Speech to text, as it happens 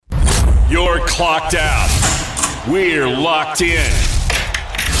You're clocked out. We're locked in.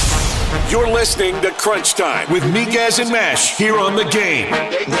 You're listening to Crunch Time with Miguez and Meche here on The Game.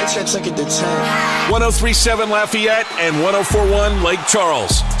 103.7 Lafayette and 104.1 Lake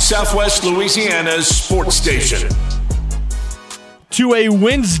Charles, Southwest Louisiana's sports station. To a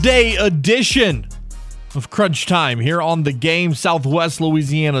Wednesday edition of Crunch Time here on The Game, Southwest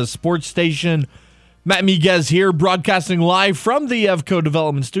Louisiana's sports station. Matt Miguez here, broadcasting live from the Evco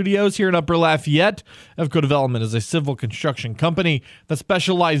Development Studios here in Upper Lafayette. Evco Development is a civil construction company that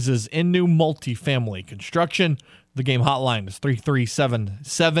specializes in new multifamily construction. The Game hotline is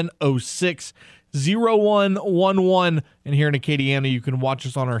 337-706-0111. And here in Acadiana, you can watch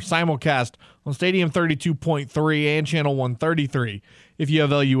us on our simulcast on Stadium 32.3 and Channel 133. If you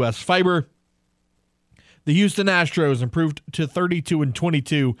have LUS Fiber, the Houston Astros improved to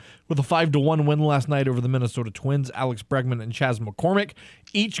 32-22 with a 5-1 win last night over the Minnesota Twins. Alex Bregman and Chas McCormick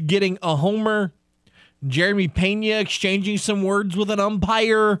each getting a homer. Jeremy Pena exchanging some words with an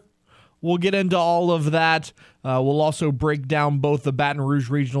umpire. We'll get into all of that. We'll also break down both the Baton Rouge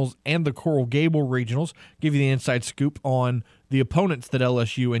Regionals and the Coral Gable Regionals, give you the inside scoop on the opponents that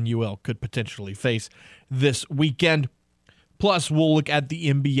LSU and UL could potentially face this weekend. Plus, we'll look at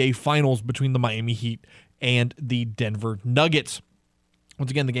the NBA Finals between the Miami Heat and the Denver Nuggets.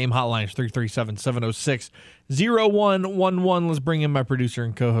 Once again, the Game hotline is 337-706-0111. Let's bring in my producer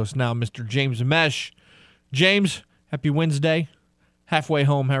and co-host now, Mr. James Meche. James, happy Wednesday. Halfway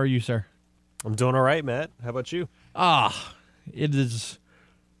home. How are you, sir? I'm doing all right, Matt. How about you? It's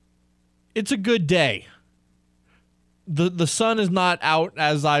a good day. The sun is not out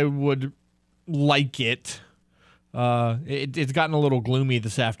as I would like it. It's gotten a little gloomy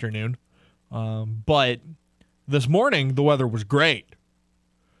this afternoon. But this morning, the weather was great,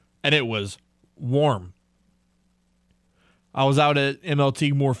 and it was warm. I was out at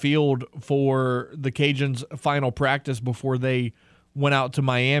MLT Moore Field for the Cajuns' final practice before they went out to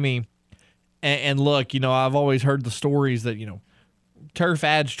Miami. And look, I've always heard the stories that, turf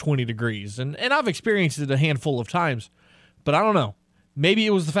adds 20 degrees, and I've experienced it a handful of times, but I don't know. Maybe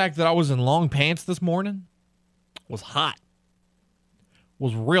it was the fact that I was in long pants this morning. It was hot. It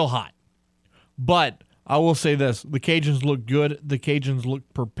was real hot. But I will say this, the Cajuns looked good. The Cajuns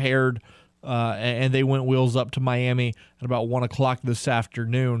looked prepared, and they went wheels up to Miami at about 1 o'clock this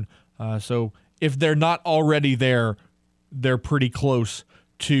afternoon. So if they're not already there, they're pretty close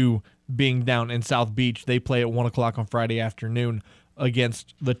to being down in South Beach. They play at 1 o'clock on Friday afternoon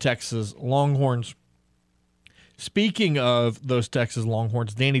against the Texas Longhorns. Speaking of those Texas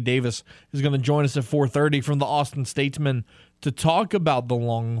Longhorns, Danny Davis is going to join us at 4:30 from the Austin Statesman to talk about the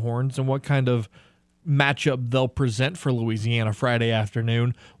Longhorns and what kind of matchup they'll present for Louisiana Friday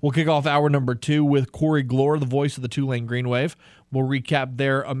afternoon. We'll kick off hour number 2 with Corey Glore, the voice of the Tulane Green Wave. We'll recap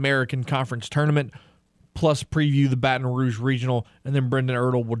their American Conference tournament, plus preview the Baton Rouge Regional, and then Brendan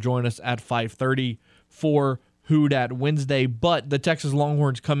Ertl will join us at 5:30 for Hoot at Wednesday. But the Texas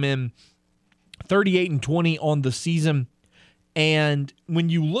Longhorns come in 38-20 on the season, and when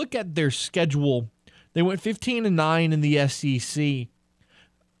you look at their schedule, they went 15-9 in the SEC.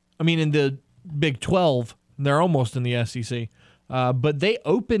 In the Big 12, they're almost in the SEC. But they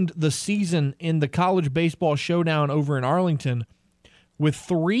opened the season in the College Baseball Showdown over in Arlington with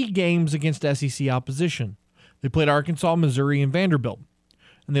 3 games against SEC opposition. They played Arkansas, Missouri, and Vanderbilt,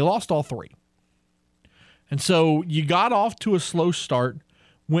 and they lost all 3. And so you got off to a slow start,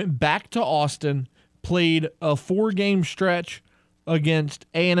 went back to Austin, played a 4-game stretch against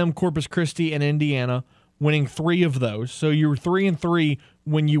A&M, Corpus Christi, and Indiana, winning 3 of those. So you were 3-3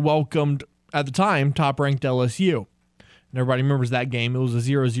 when you welcomed, at the time, top-ranked LSU. And everybody remembers that game. It was a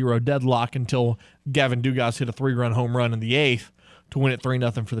 0-0 deadlock until Gavin Dugas hit a 3-run home run in the 8th to win it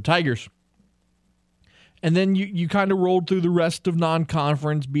 3-0 for the Tigers. And then you kind of rolled through the rest of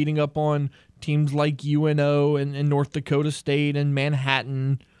non-conference, beating up on teams like UNO and North Dakota State and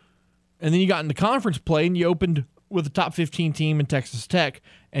Manhattan. And then you got into conference play, and you opened with a top 15 team in Texas Tech,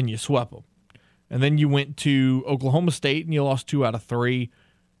 and you swept them. And then you went to Oklahoma State, and you lost 2 out of 3,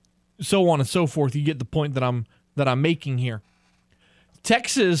 so on and so forth. You get the point that I'm making here.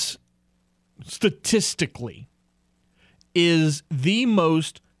 Texas, statistically, is the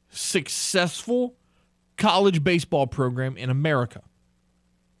most successful college baseball program in America.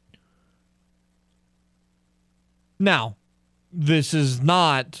 Now, this is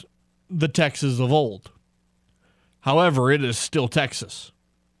not the Texas of old. However, it is still Texas.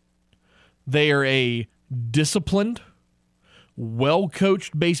 They are a disciplined,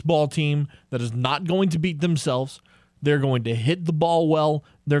 well-coached baseball team that is not going to beat themselves. They're going to hit the ball well.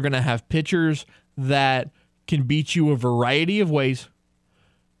 They're going to have pitchers that can beat you a variety of ways.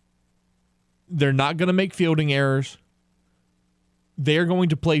 They're not going to make fielding errors. They're going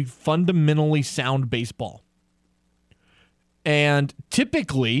to play fundamentally sound baseball. And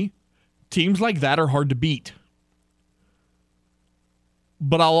typically, teams like that are hard to beat.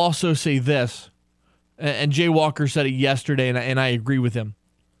 But I'll also say this, and Jay Walker said it yesterday, and I agree with him.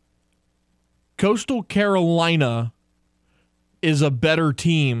 Coastal Carolina is a better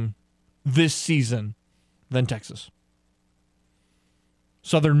team this season than Texas.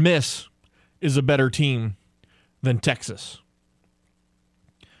 Southern Miss is a better team than Texas.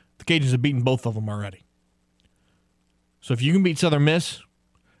 The Cajuns have beaten both of them already. So if you can beat Southern Miss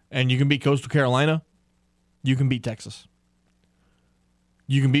and you can beat Coastal Carolina, you can beat Texas.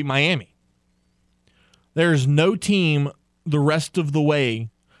 You can beat Miami. There's no team the rest of the way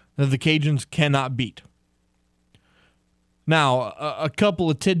that the Cajuns cannot beat. Now, a couple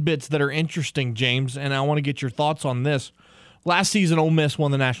of tidbits that are interesting, James, and I want to get your thoughts on this. Last season, Ole Miss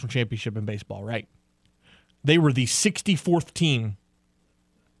won the national championship in baseball, right? They were the 64th team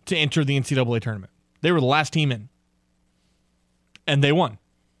to enter the NCAA tournament. They were the last team in. And they won.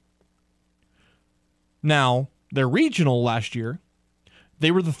 Now, their regional last year, they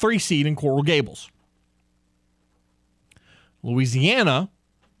were the 3 seed in Coral Gables. Louisiana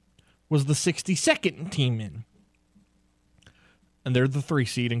was the 62nd team in. And they're the 3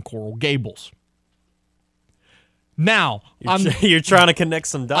 seed in Coral Gables. Now, you're trying to connect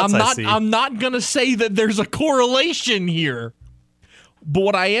some dots, I see. I'm not going to say that there's a correlation here. But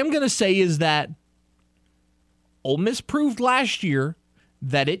what I am going to say is that Ole Miss proved last year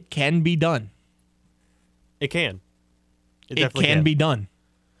that it can be done. It can. It can be done.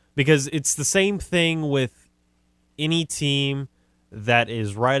 Because it's the same thing with any team that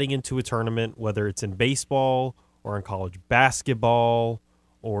is riding into a tournament, whether it's in baseball or in college basketball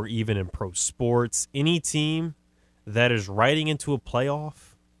or even in pro sports. Any team that is riding into a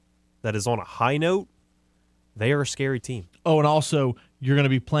playoff that is on a high note, they are a scary team. Oh, and also, you're going to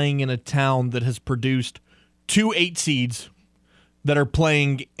be playing in a town that has produced 2 8 seeds that are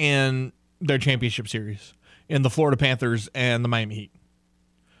playing in their championship series, in the Florida Panthers and the Miami Heat.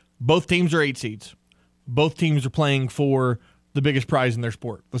 Both teams are 8 seeds. Both teams are playing for the biggest prize in their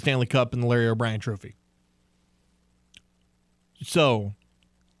sport, the Stanley Cup and the Larry O'Brien Trophy. So,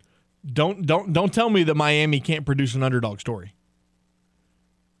 don't tell me that Miami can't produce an underdog story,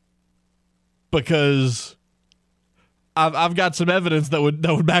 because I've got some evidence that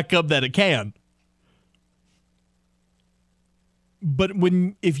would back up that it can. But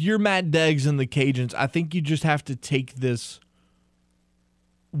if you're Matt Deggs and the Cajuns, I think you just have to take this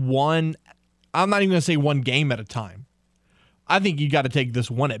one. I'm not even going to say one game at a time. I think you got to take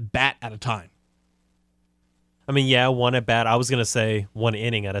this one at bat at a time. I mean, yeah, one at bat. I was going to say one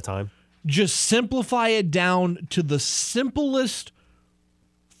inning at a time. Just simplify it down to the simplest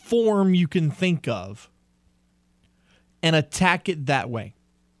form you can think of and attack it that way.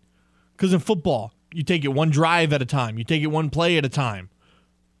 Because in football, you take it one drive at a time. You take it one play at a time.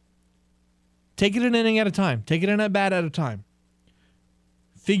 Take it an inning at a time. Take it an at bat at a time.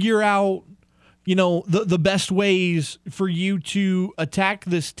 Figure out, the best ways for you to attack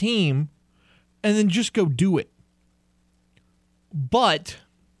this team, and then just go do it. But,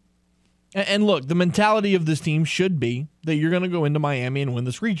 and look, the mentality of this team should be that you're going to go into Miami and win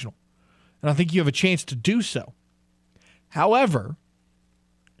this regional. And I think you have a chance to do so. However,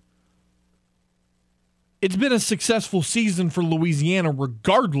 it's been a successful season for Louisiana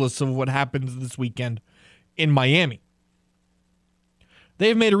regardless of what happens this weekend in Miami.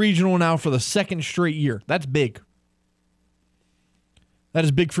 They've made a regional now for the 2nd straight year. That's big. That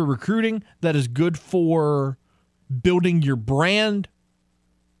is big for recruiting. That is good for building your brand.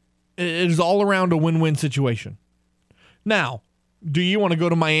 It is all around a win-win situation. Now, do you want to go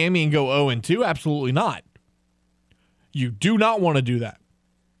to Miami and go 0-2? Absolutely not. You do not want to do that.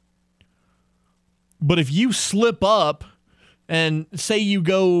 But if you slip up and say you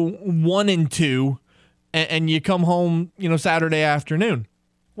go 1-2 and you come home, Saturday afternoon,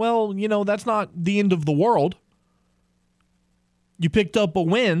 well, that's not the end of the world. You picked up a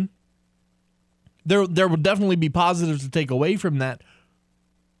win. There will definitely be positives to take away from that.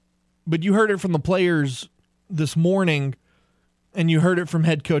 But you heard it from the players this morning, and you heard it from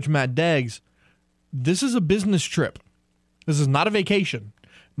head coach Matt Deggs. This is a business trip. This is not a vacation.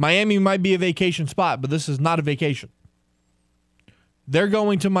 Miami might be a vacation spot, but this is not a vacation. They're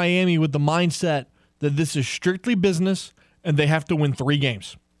going to Miami with the mindset that this is strictly business, and they have to win 3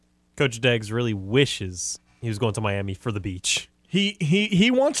 games. Coach Deggs really wishes he was going to Miami for the beach.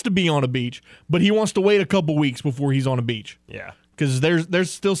 He wants to be on a beach, but he wants to wait a couple weeks before he's on a beach. Yeah, because there's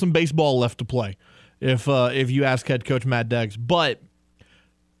still some baseball left to play, if you ask head coach Matt Deggs. But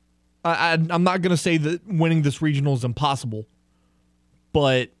I'm not going to say that winning this regional is impossible,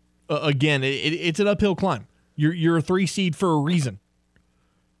 but again, it's an uphill climb. You're a 3 seed for a reason.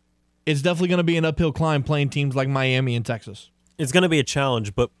 It's definitely going to be an uphill climb playing teams like Miami and Texas. It's going to be a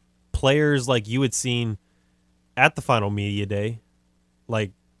challenge, but players like you had seen at the final media day,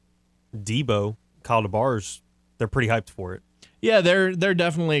 like Debo, Kyle DeBar's, they're pretty hyped for it. Yeah, they're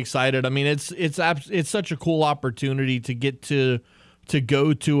definitely excited. I mean, it's such a cool opportunity to get to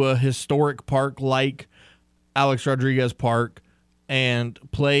go to a historic park like Alex Rodriguez Park and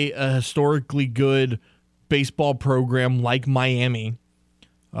play a historically good baseball program like Miami.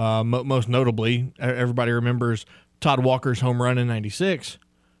 Most notably, everybody remembers Todd Walker's home run in '96.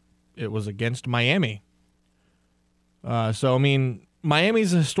 It was against Miami. So I mean,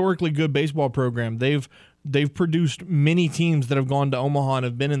 Miami's a historically good baseball program. They've produced many teams that have gone to Omaha and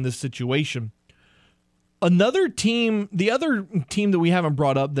have been in this situation. Another team, the other team that we haven't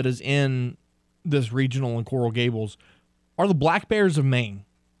brought up that is in this regional in Coral Gables are the Black Bears of Maine.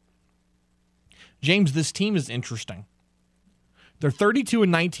 James, this team is interesting. They're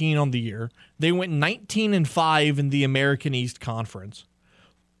 32-19 on the year. They went 19-5 in the American East Conference.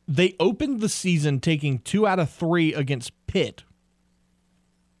 They opened the season taking 2 out of 3 against Pitt.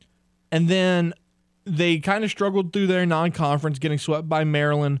 And then they kind of struggled through their non-conference, getting swept by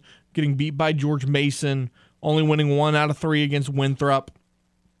Maryland, getting beat by George Mason, only winning 1 out of 3 against Winthrop.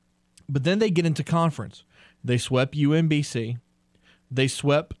 But then they get into conference. They swept UMBC. They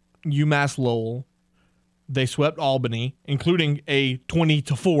swept UMass Lowell. They swept Albany, including a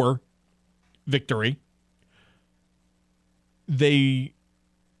 20-4 victory. They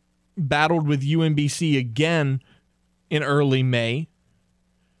battled with UMBC again in early May.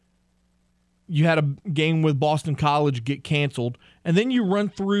 You had a game with Boston College get canceled, and then you run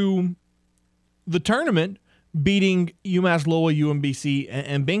through the tournament beating UMass Lowell, UMBC,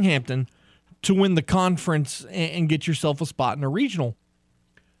 and Binghamton to win the conference and get yourself a spot in a regional.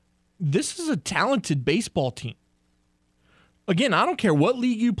 This is a talented baseball team. Again, I don't care what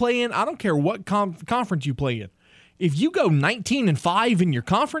league you play in. I don't care what conference you play in. If you go 19-5 in your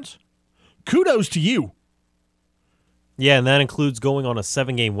conference, kudos to you. Yeah, and that includes going on a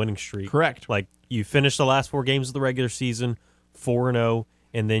 7-game winning streak. Correct. Like, you finish the last 4 games of the regular season, 4-0,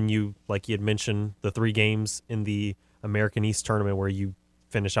 and then you, like you had mentioned, the 3 games in the American East tournament where you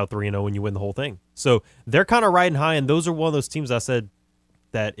finish out 3-0 and you win the whole thing. So they're kind of riding high, and those are one of those teams I said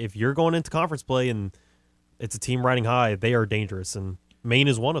that if you're going into conference play and it's a team riding high, they are dangerous, and Maine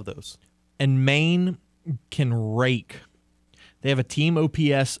is one of those. And Maine can rake. They have a team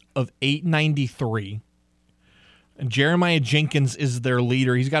OPS of 893. And Jeremiah Jenkins is their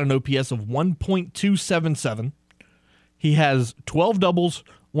leader. He's got an OPS of 1.277. He has 12 doubles,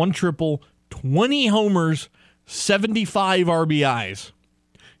 1 triple, 20 homers, 75 RBIs.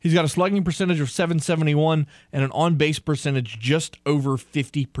 He's got a slugging percentage of .771 and an on-base percentage just over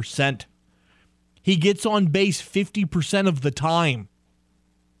 50%. He gets on base 50% of the time.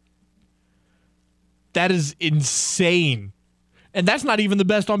 That is insane. And that's not even the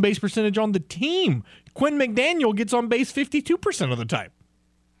best on-base percentage on the team. Quinn McDaniel gets on base 52% of the time.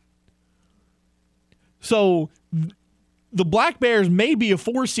 So the Black Bears may be a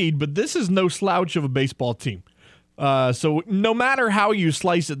 4 seed, but this is no slouch of a baseball team. So no matter how you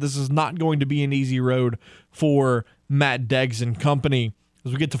slice it, this is not going to be an easy road for Matt Deggs and company.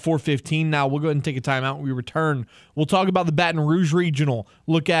 As we get to 4:15 now, we'll go ahead and take a timeout. When we return, we'll talk about the Baton Rouge Regional,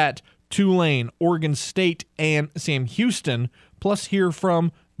 look at Tulane, Oregon State, and Sam Houston, plus hear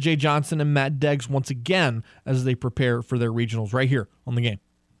from Jay Johnson and Matt Deggs once again as they prepare for their regionals right here on The Game.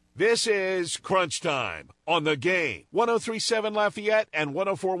 This is Crunch Time on The Game. 103.7 Lafayette and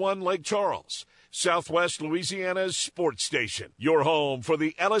 104.1 Lake Charles. Southwest Louisiana's sports station. Your home for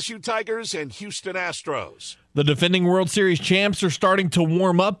the LSU Tigers and Houston Astros. The defending World Series champs are starting to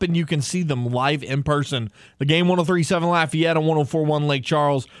warm up, and you can see them live in person. The Game 103.7 Lafayette and 104.1 Lake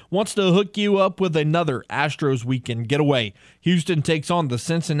Charles wants to hook you up with another Astros weekend getaway. Houston takes on the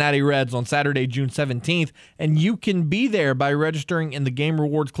Cincinnati Reds on Saturday, June 17th, and you can be there by registering in the Game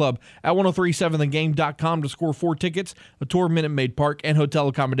Rewards Club at 1037thegame.com to score 4 tickets, a tour of Minute Maid Park, and hotel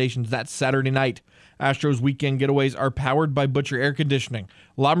accommodations that Saturday night. Astros weekend getaways are powered by Butcher Air Conditioning,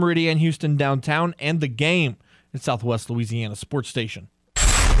 La Meridian Houston downtown, and The Game at Southwest Louisiana Sports Station.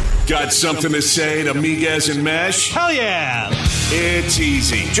 Got something to say to Miguez and Meche? Hell yeah! It's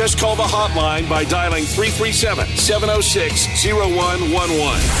easy. Just call the hotline by dialing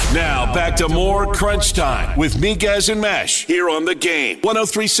 337-706-0111. Now back to more Crunch Time with Miguez and Meche here on The Game.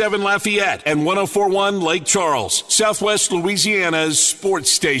 103.7 Lafayette and 104.1 Lake Charles, Southwest Louisiana's sports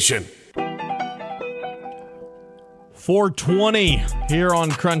station. 420 here on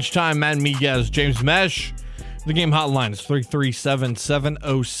Crunch Time. Matt Miguez, James Meche. The game hotline is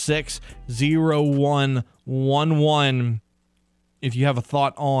 337-706-0111. If you have a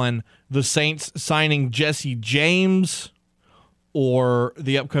thought on the Saints signing Jesse James or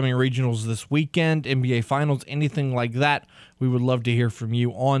the upcoming regionals this weekend, NBA Finals, anything like that, we would love to hear from you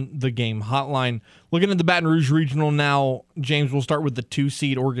on the game hotline. Looking at the Baton Rouge Regional now, James, we'll start with the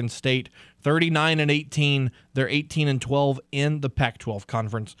 2-seed Oregon State, 39-18. They're 18-12 in the Pac-12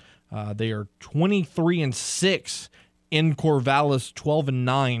 conference. They are 23-6 in Corvallis,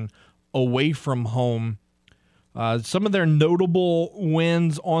 12-9 away from home. Some of their notable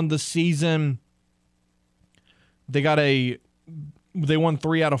wins on the season, they won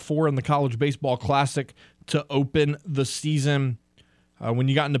 3 out of 4 in the College Baseball Classic to open the season. When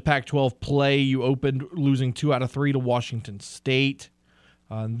you got into Pac-12 play, you opened losing 2 out of 3 to Washington State.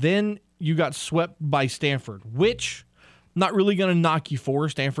 Then you got swept by Stanford, which not really going to knock you for.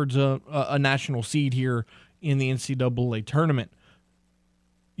 Stanford's a national seed here in the NCAA tournament.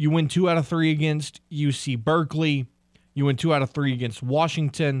 You win 2 out of 3 against UC Berkeley. You win 2 out of 3 against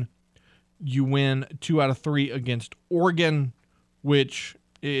Washington. You win 2 out of 3 against Oregon, which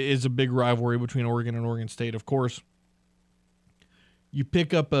is a big rivalry between Oregon and Oregon State, of course. You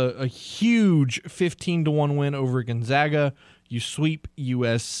pick up a huge 15-1 win over Gonzaga. You sweep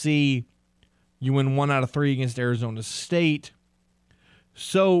USC. You win 1 out of 3 against Arizona State.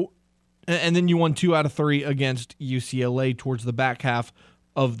 So, and then you won 2 out of 3 against UCLA towards the back half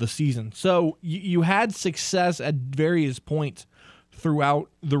of the season. So you had success at various points throughout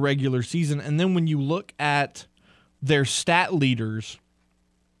the regular season. And then when you look at their stat leaders,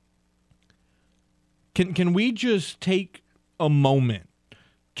 can we just take a moment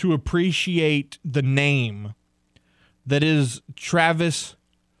to appreciate the name that is Travis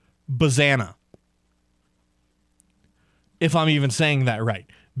Bazzana? If I'm even saying that right.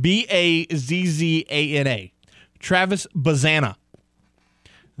 Bazzana. Travis Bazzana.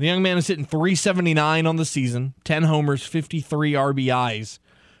 The young man is hitting .379 on the season, 10 homers, 53 RBIs.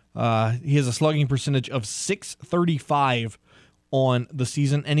 He has a slugging percentage of .635 on the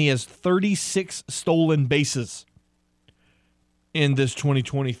season, and he has 36 stolen bases in this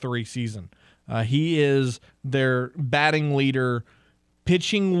 2023 season. He is their batting leader.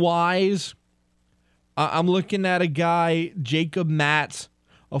 Pitching-wise, I'm looking at a guy, Jacob Matz,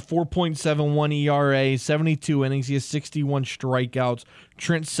 a 4.71 ERA, 72 innings. He has 61 strikeouts.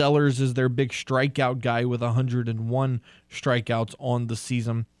 Trent Sellers is their big strikeout guy with 101 strikeouts on the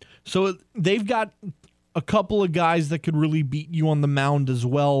season. So they've got a couple of guys that could really beat you on the mound as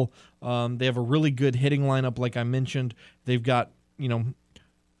well. They have a really good hitting lineup, like I mentioned. They've got,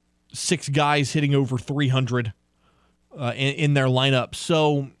 6 guys hitting over 300 in their lineup.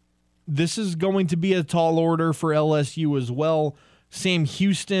 So this is going to be a tall order for LSU as well. Sam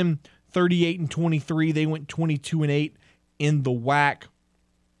Houston, 38-23. They went 22-8 in the WAC.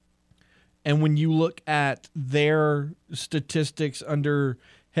 And when you look at their statistics under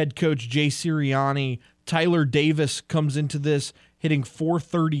head coach Jay Sirianni, Tyler Davis comes into this hitting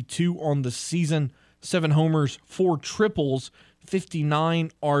 .432 on the season, 7 homers, 4 triples,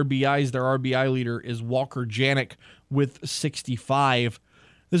 59 RBIs. Their RBI leader is Walker Janik with 65.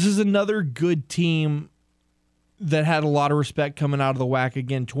 This is another good team that had a lot of respect coming out of the WAC.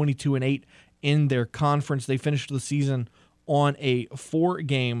 Again, 22-8 in their conference. They finished the season on a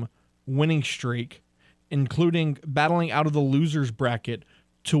 4-game winning streak, including battling out of the losers bracket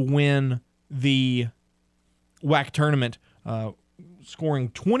to win the WAC tournament, scoring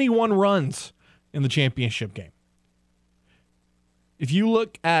 21 runs in the championship game. If you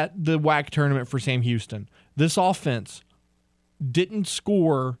look at the WAC tournament for Sam Houston, this offense didn't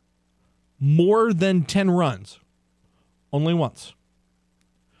score more than 10 runs. Only once.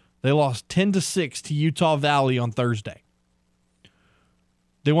 They lost 10-6 to Utah Valley on Thursday.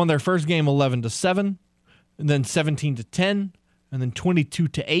 They won their first game 11-7, and then 17-10, and then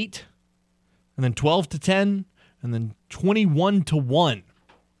 22-8, and then 12-10, and then 21-1.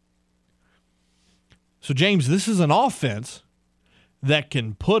 So, James, this is an offense that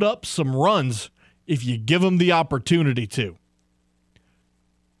can put up some runs if you give them the opportunity to.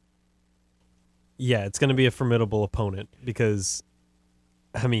 Yeah, it's going to be a formidable opponent because,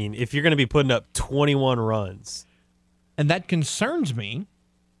 if you're going to be putting up 21 runs. And that concerns me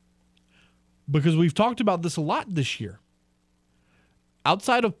because we've talked about this a lot this year.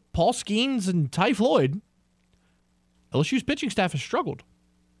 Outside of Paul Skeens and Ty Floyd, LSU's pitching staff has struggled.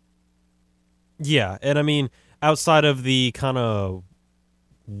 Yeah, and outside of the kind of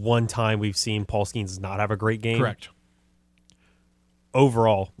one time we've seen Paul Skeens not have a great game. Correct.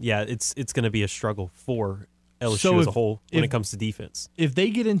 Overall, yeah, it's going to be a struggle for LSU as a whole when it comes to defense. If they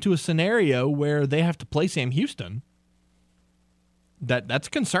get into a scenario where they have to play Sam Houston, that's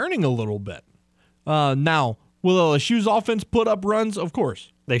concerning a little bit. Now, will LSU's offense put up runs? Of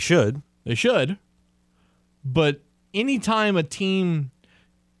course. They should. They should. But anytime a team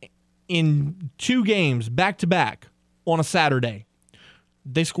in 2 games back-to-back on a Saturday,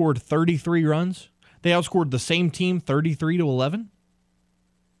 they scored 33 runs, they outscored the same team 33-11.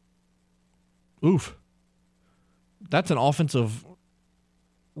 Oof. That's an offensive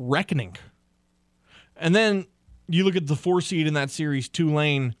reckoning. And then you look at the 4 seed in that series,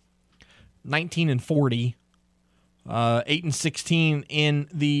 Tulane, 19-40, 8-16 in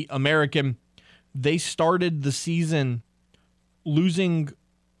the American. They started the season losing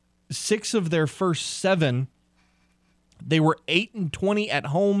 6 of their first 7. They were 8-20 at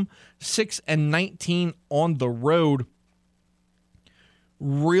home, 6-19 on the road.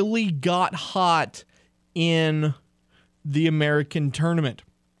 Really got hot in the American tournament.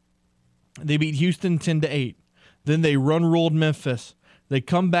 They beat Houston 10-8. Then they run-rolled Memphis. They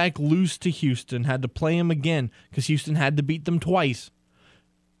come back, lose to Houston, had to play them again because Houston had to beat them twice.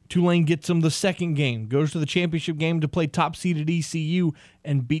 Tulane gets them the second game, goes to the championship game to play top-seeded ECU,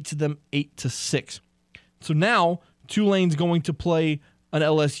 and beats them 8-6. So now Tulane's going to play an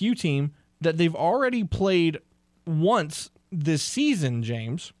LSU team that they've already played once this season,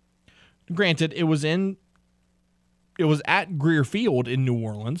 James. Granted, it was at Greer Field in New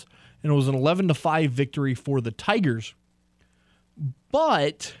Orleans, and it was an 11-5 victory for the Tigers.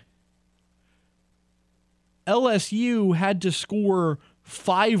 But LSU had to score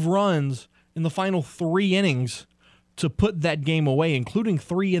 5 runs in the final 3 innings to put that game away, including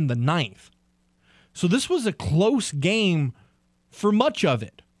 3 in the 9th. So this was a close game for much of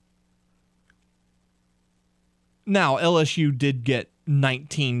it. Now, LSU did get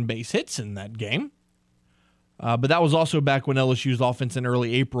 19 base hits in that game. But that was also back when LSU's offense in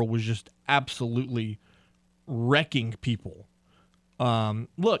early April was just absolutely wrecking people.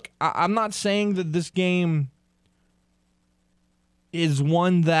 Look, I'm not saying that this game is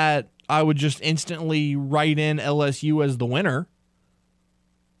one that I would just instantly write in LSU as the winner.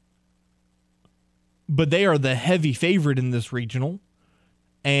 But they are the heavy favorite in this regional.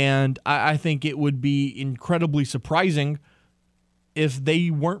 And I think it would be incredibly surprising if they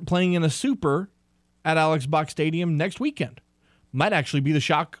weren't playing in a super at Alex Box Stadium next weekend. Might actually be the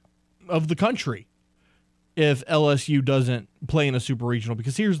shock of the country if LSU doesn't play in a super regional.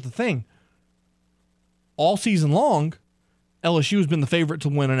 Because here's the thing. All season long, LSU has been the favorite to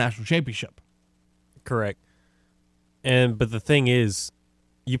win a national championship. Correct. But the thing is,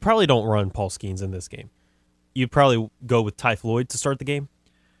 you probably don't run Paul Skeens in this game. You'd probably go with Ty Floyd to start the game.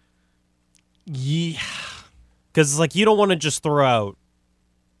 Yeah. Because it's like you don't want to just throw out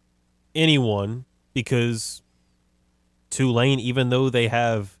anyone because Tulane, even though they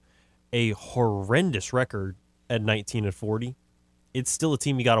have a horrendous record at 19-40, it's still a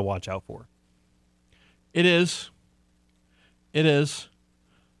team you got to watch out for. It is. It is.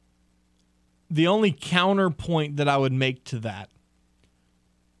 The only counterpoint that I would make to that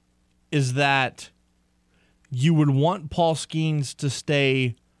is that you would want Paul Skeens to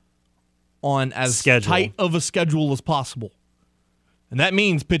stay on as tight of a schedule as possible. And that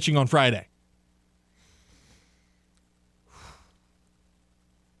means pitching on Friday.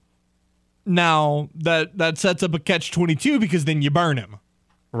 Now, that sets up a catch-22 because then you burn him.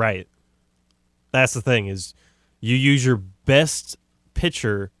 Right. That's the thing is you use your best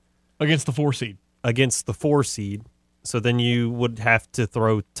pitcher against the 4 seed. Against the 4 seed. So then you would have to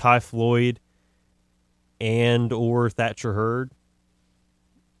throw Ty Floyd and or Thatcher Hurd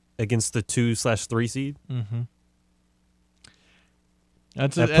against the 2/3 seed. Mm-hmm.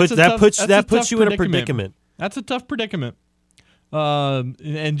 That puts you in a predicament. That's a tough predicament.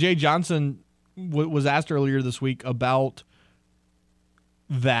 And Jay Johnson was asked earlier this week about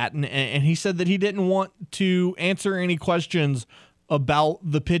that, and he said that he didn't want to answer any questions about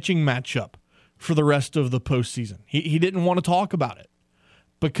the pitching matchup for the rest of the postseason. He didn't want to talk about it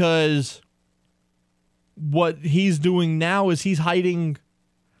because what he's doing now is he's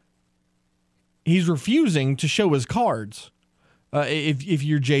refusing to show his cards if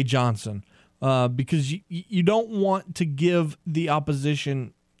you're Jay Johnson. Because you don't want to give the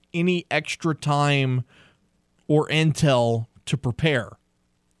opposition any extra time or intel to prepare.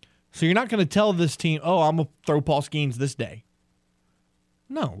 So you're not going to tell this team, "Oh, I'm going to throw Paul Skeens this day."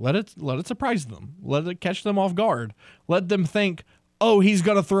 No, let it surprise them. Let it catch them off guard. Let them think, "Oh, he's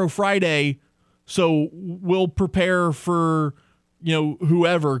going to throw Friday, so we'll prepare for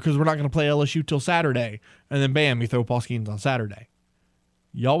whoever because we're not going to play LSU till Saturday." And then bam, you throw Paul Skeens on Saturday.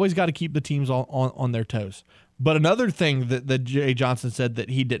 You always got to keep the teams on their toes. But another thing that Jay Johnson said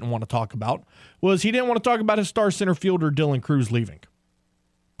that he didn't want to talk about was he didn't want to talk about his star center fielder Dylan Cruz leaving.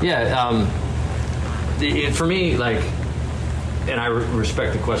 Yeah, for me, like, and I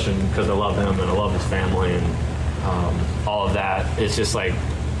respect the question because I love him and I love his family and all of that. It's just like,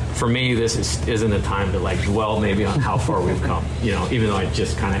 for me, this isn't a time to like dwell maybe on how far we've come. You know, even though I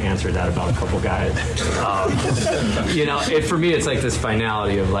just kind of answered that about a couple guys. You know, for me, it's like this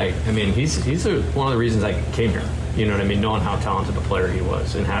finality of like, I mean, he's one of the reasons I came here. You know what I mean? Knowing how talented a player he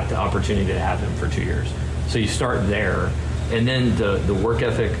was and have the opportunity to have him for 2 years. So you start there, and then the work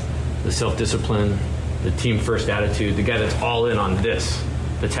ethic, the self-discipline, the team first attitude, the guy that's all in on this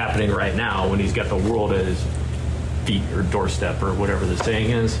that's happening right now when he's got the world at his feet or doorstep or whatever the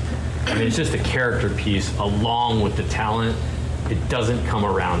saying is. I mean, it's just a character piece along with the talent. It doesn't come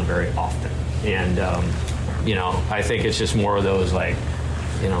around very often. And, you know, I think it's just more of those like,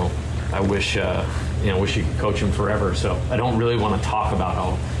 you know, I wish you could coach him forever. So I don't really want to talk about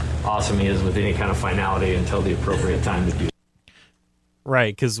how awesome he is with any kind of finality until the appropriate time to do it.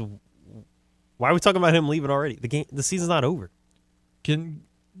 Right, because why are we talking about him leaving already? The season's not over.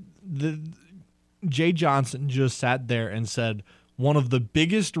 Jay Johnson just sat there and said one of the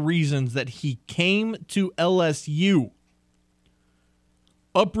biggest reasons that he came to LSU,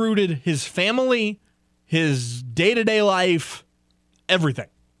 uprooted his family, his day-to-day life, everything,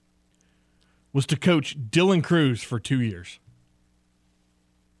 was to coach Dylan Cruz for 2 years.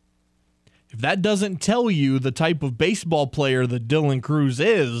 If that doesn't tell you the type of baseball player that Dylan Cruz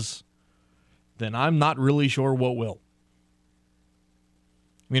is, then I'm not really sure what will.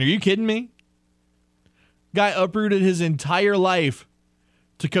 I mean, are you kidding me? Guy uprooted his entire life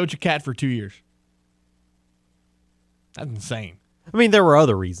to coach a cat for 2 years. That's insane. I mean, there were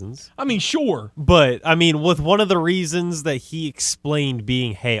other reasons. I mean, sure. But, I mean, with one of the reasons that he explained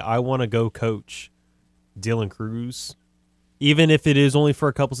being, hey, I want to go coach Dylan Cruz, even if it is only for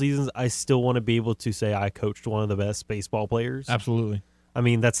a couple seasons, I still want to be able to say I coached one of the best baseball players. Absolutely. I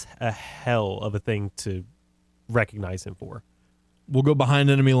mean, that's a hell of a thing to recognize him for. We'll go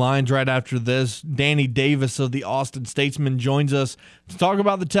behind enemy lines right after this. Danny Davis of the Austin Statesman joins us to talk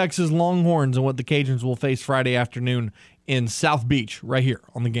about the Texas Longhorns and what the Cajuns will face Friday afternoon in South Beach, right here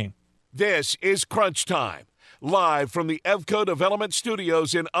on The Game. This is Crunch Time, live from the Evco Development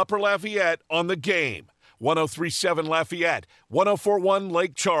Studios in Upper Lafayette on The Game. 103.7 Lafayette, 104.1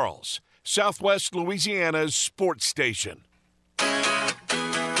 Lake Charles, Southwest Louisiana's sports station.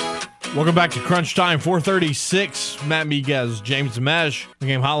 Welcome back to Crunch Time, 436. Matt Miguez, James Meche. The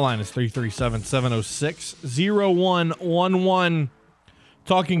Game hotline is 337-706-0111.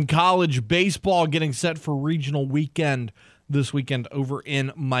 Talking college baseball, getting set for regional weekend this weekend over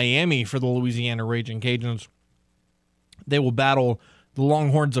in Miami for the Louisiana Raging Cajuns. They will battle the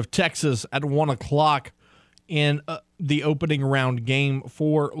Longhorns of Texas at 1 o'clock in the opening round game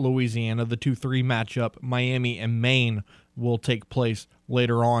for Louisiana. The 2-3 matchup, Miami and Maine, will take place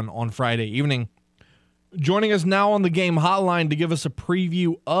later on Friday evening. Joining us now on the Game hotline to give us a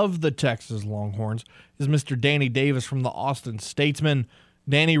preview of the Texas Longhorns is Mr. Danny Davis from the Austin Statesman.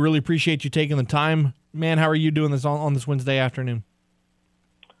 Danny, really appreciate you taking the time. Man, how are you doing this on this Wednesday afternoon?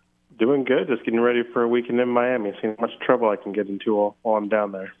 Doing good. Just getting ready for a weekend in Miami. Seeing how much trouble I can get into while I'm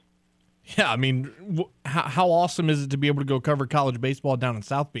down there. Yeah, I mean, how awesome is it to be able to go cover college baseball down in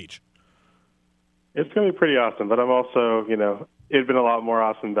South Beach? It's going to be pretty awesome, but I'm also, it'd been a lot more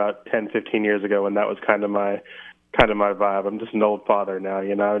awesome about 10, 15 years ago when that was kind of my vibe. I'm just an old father now, I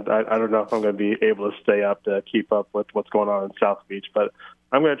don't know if I'm going to be able to stay up to keep up with what's going on in South Beach, but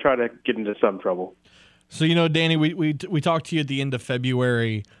I'm going to try to get into some trouble. So, Danny, we talked to you at the end of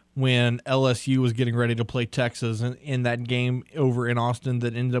February when LSU was getting ready to play Texas in that game over in Austin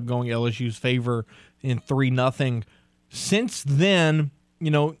that ended up going LSU's favor in 3-0. Since then,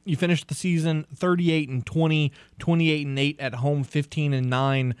 you finished the season 38-20, 28-8 at home,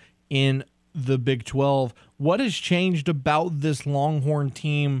 15-9 in the Big 12. What has changed about this Longhorn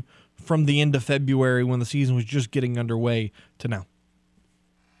team from the end of February when the season was just getting underway to now?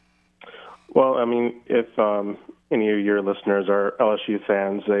 Well, I mean, if any of your listeners are LSU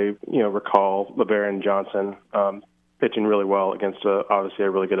fans, they recall LeBaron Johnson pitching really well against obviously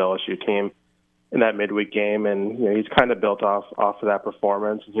a really good LSU team in that midweek game, and he's kind of built off of that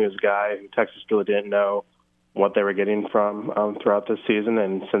performance. And he was a guy who Texas really didn't know what they were getting from throughout this season,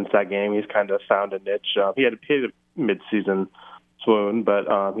 and since that game, he's kind of found a niche. He had a mid-season swoon, but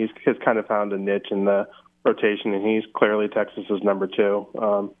he's kind of found a niche in the rotation, and he's clearly Texas's number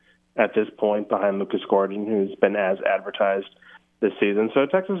 2 at this point behind Lucas Gordon, who's been as advertised this season. So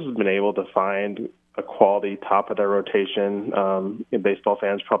Texas has been able to find a quality top of their rotation. Baseball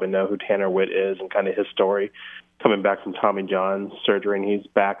fans probably know who Tanner Witt is and kind of his story coming back from Tommy John surgery, and he's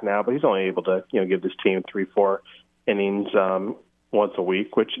back now, but he's only able to, give this team 3-4 innings once a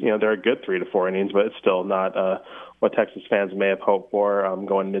week, which, they're a good 3 to 4 innings, but it's still not what Texas fans may have hoped for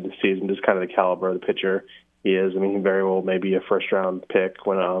going into the season, just kind of the caliber of the pitcher he is. I mean, he very well may be a first-round pick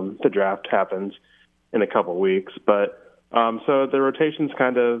when the draft happens in a couple of weeks. But so the rotation's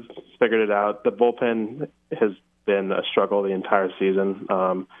kind of figured it out. The bullpen has been a struggle the entire season.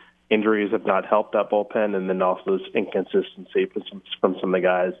 Injuries have not helped that bullpen, and then also this inconsistency from some of the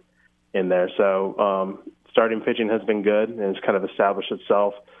guys in there. So starting pitching has been good, and it's kind of established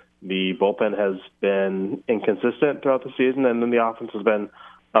itself. The bullpen has been inconsistent throughout the season, and then the offense has been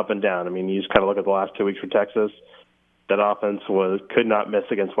up and down. I mean, you just kind of look at the last 2 weeks for Texas. That offense could not miss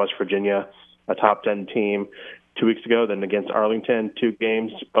against West Virginia, a top 10 team 2 weeks ago. Then against Arlington, 2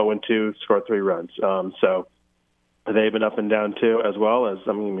 games, 0-2, scored 3 runs. So they've been up and down too, as well as,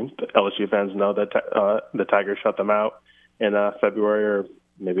 LSU fans know that the Tigers shut them out in February, or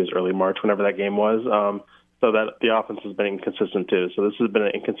maybe it was early March, whenever that game was. So that the offense has been inconsistent too. So this has been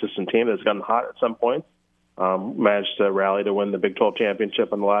an inconsistent team that's gotten hot at some point. Managed to rally to win the Big 12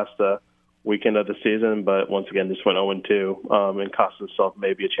 championship on the last weekend of the season, but once again just went 0-2 and cost himself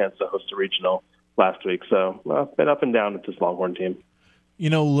maybe a chance to host a regional last week. So been up and down with this Longhorn team.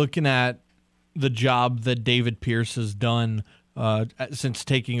 Looking at the job that David Pierce has done since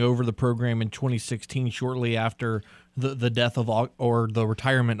taking over the program in 2016, shortly after the death of or the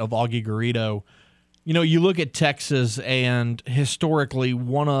retirement of Augie Garrido. You look at Texas, and historically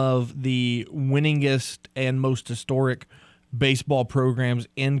one of the winningest and most historic baseball programs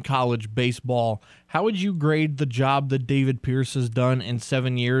in college baseball. How would you grade the job that David Pierce has done in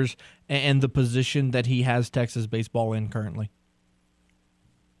 7 years and the position that he has Texas baseball in currently?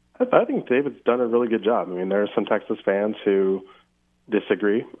 I think David's done a really good job. I mean, there are some Texas fans who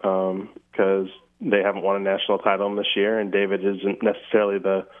disagree because they haven't won a national title this year, and David isn't necessarily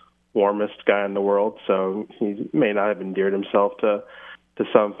the warmest guy in the world, so he may not have endeared himself to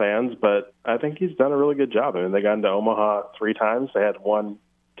some fans, but I think he's done a really good job. I mean, they got into Omaha 3 times. They had one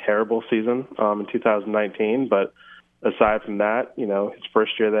terrible season in 2019, but aside from that, his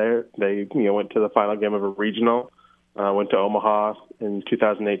first year there, they went to the final game of a regional, went to Omaha in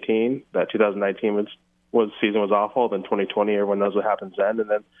 2018. That 2019 season was awful. Then 2020, everyone knows what happens then. And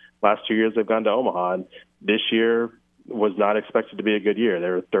then last 2 years they've gone to Omaha, and this year was not expected to be a good year. They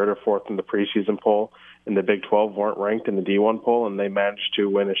were 3rd or 4th in the preseason poll, and the Big 12 weren't ranked in the D1 poll, and they managed to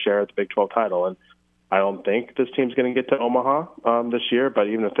win a share of the Big 12 title. And I don't think this team's going to get to Omaha this year, but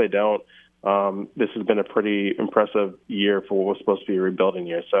even if they don't, this has been a pretty impressive year for what was supposed to be a rebuilding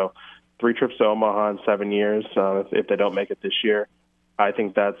year. So 3 trips to Omaha in 7 years. If they don't make it this year, I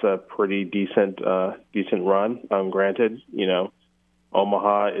think that's a pretty decent run. Granted,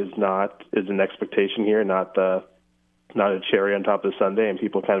 Omaha is an expectation here, not a cherry on top of the sundae, and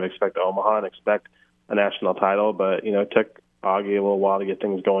people kind of expect Omaha and expect a national title. But it took Augie a little while to get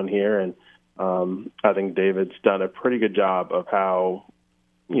things going here, and I think David's done a pretty good job of how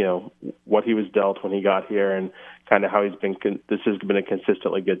what he was dealt when he got here, and kind of how he's been. This has been a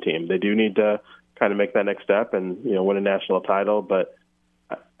consistently good team. They do need to kind of make that next step and win a national title, but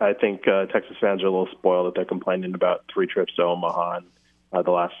I think Texas fans are a little spoiled that they're complaining about 3 trips to Omaha in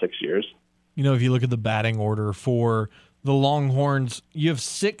the last 6 years. If you look at the batting order for the Longhorns, you have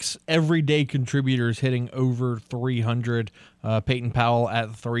 6 everyday contributors hitting over 300. Peyton Powell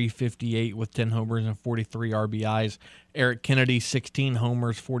at 358 with 10 homers and 43 RBIs. Eric Kennedy, 16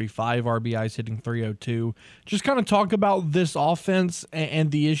 homers, 45 RBIs, hitting 302. Just kind of talk about this offense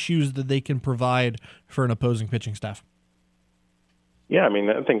and the issues that they can provide for an opposing pitching staff. Yeah,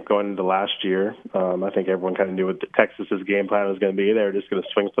 I think going into last year, I think everyone kind of knew what Texas's game plan was going to be. They were just going to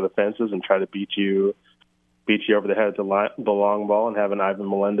swing for the fences and try to beat you over the head with the long ball, and having Ivan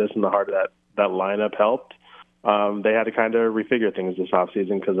Melendez in the heart of that lineup helped. They had to kind of refigure things this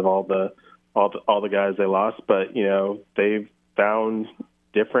offseason because of all the guys they lost, but they've found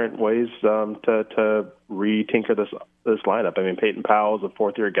different ways to re-tinker this lineup. Peyton Powell is a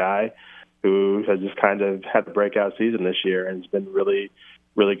 4th-year guy who has just kind of had the breakout season this year and has been really,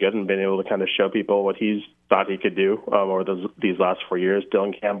 really good and been able to kind of show people what he's thought he could do over these last 4 years.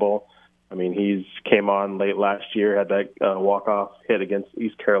 Dylan Campbell, he's came on late last year, had that walk-off hit against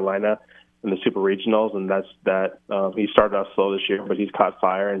East Carolina in the Super Regionals, and he started off slow this year, but he's caught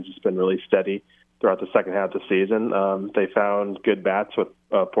fire and just been really steady throughout the second half of the season. They found good bats with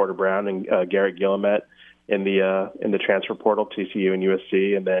Porter Brown and Garrett Guillemette in the transfer portal, TCU and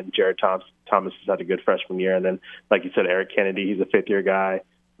USC, and then Jared Thomas has had a good freshman year, and then like you said, Eric Kennedy, he's a 5th-year guy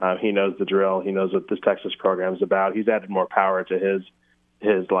He knows the drill. He knows what this Texas program is about. He's added more power to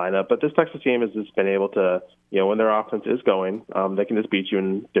his lineup. But this Texas team has just been able to, when their offense is going, they can just beat you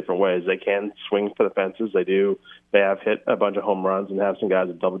in different ways. They can swing for the fences. They do. They have hit a bunch of home runs and have some guys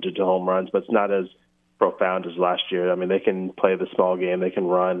with double-digit home runs, but it's not as profound as last year. I mean, they can play the small game. They can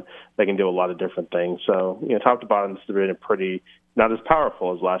run. They can do a lot of different things. So, top to bottom, this has been pretty, not as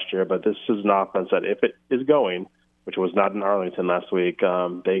powerful as last year, but this is an offense that if it is going, which was not in Arlington last week,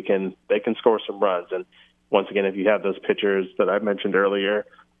 they can score some runs. And once again, if you have those pitchers that I mentioned earlier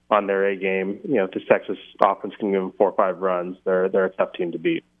on their A game, if this Texas offense can give them 4 or 5 runs, they're a tough team to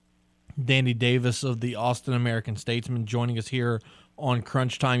beat. Danny Davis of the Austin American-Statesman joining us here on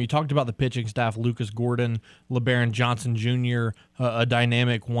Crunch Time. You talked about the pitching staff, Lucas Gordon, LeBaron Johnson Jr., a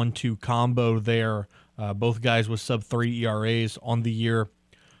dynamic 1-2 combo there. Both guys with sub-3 ERAs on the year.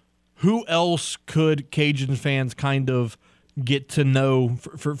 Who else could Cajun fans kind of get to know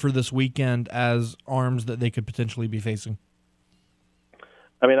for this weekend as arms that they could potentially be facing?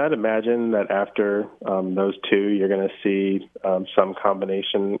 I mean, I'd imagine that after those two, you're going to see some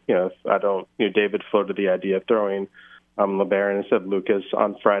combination. David floated the idea of throwing LeBaron instead of Lucas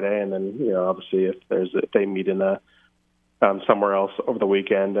on Friday, and then obviously if they meet in somewhere else over the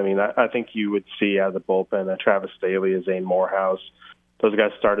weekend. I mean, I think you would see out of the bullpen Travis Staley, Zane Morehouse. Those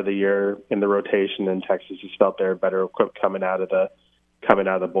guys started the year in the rotation, and Texas just felt they were better equipped coming out of the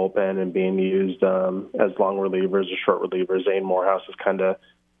bullpen and being used as long relievers or short relievers. Zane Morehouse has kind of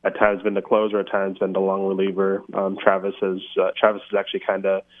at times been the closer, at times been the long reliever. Travis is actually kind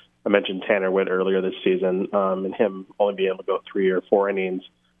of, I mentioned Tanner Witt earlier this season, and him only being able to go 3 or 4 innings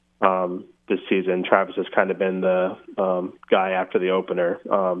this season. Travis has kind of been the guy after the opener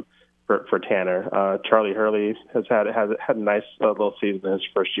for Tanner. Charlie Hurley has had a nice little season in his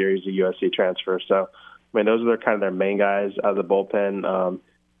first year. He's a USC transfer. So, I mean, those are kind of their main guys out of the bullpen.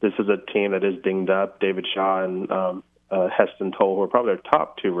 This is a team that is dinged up. David Shaw and Heston Toll, who are probably their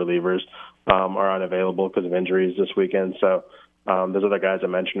top 2 relievers, are unavailable because of injuries this weekend. So those other guys I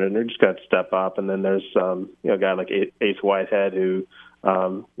mentioned, and they're just going to step up. And then there's a guy like Ace Whitehead, who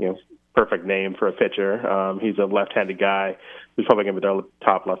perfect name for a pitcher. He's a left-handed guy who's probably going to be their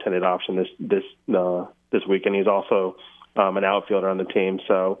top left-handed option this weekend. He's also an outfielder on the team,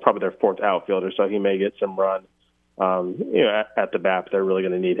 so probably their 4th outfielder. So he may get some run, at the bat. But they're really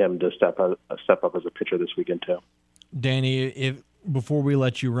going to need him to step up as a pitcher this weekend too. Danny, before we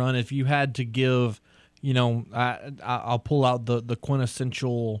let you run, if you had to give, I'll pull out the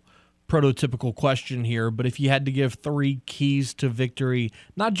quintessential prototypical question here, but if you had to give 3 keys to victory,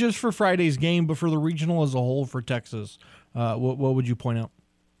 not just for Friday's game, but for the regional as a whole for Texas, what would you point out?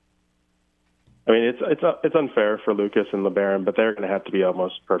 I mean, it's unfair for Lucas and LeBaron, but they're going to have to be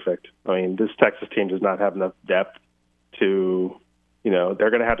almost perfect. I mean, this Texas team does not have enough depth to, they're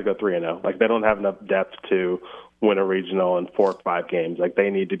going to have to go 3-0. Like, they don't have enough depth to win a regional in 4 or 5 games. Like, they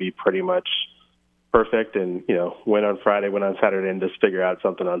need to be pretty much perfect and, win on Friday, win on Saturday, and just figure out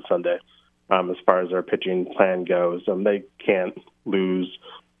something on Sunday as far as their pitching plan goes. They can't lose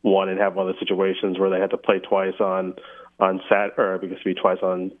one and have one of the situations where they had to play twice on Saturday, or because it be twice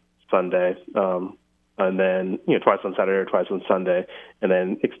on Sunday, and then twice on Saturday or twice on Sunday, and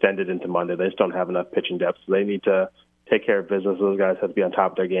then extend it into Monday. They just don't have enough pitching depth, so they need to take care of business. Those guys have to be on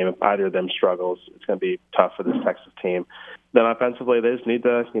top of their game. If either of them struggles, it's going to be tough for this Texas team. Then offensively, they just need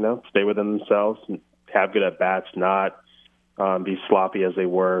to stay within themselves, and have good at bats, not be sloppy as they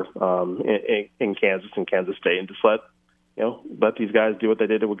were in Kansas and Kansas State, and just let these guys do what they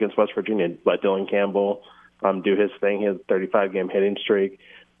did against West Virginia. Let Dylan Campbell do his thing. He has a 35-game hitting streak.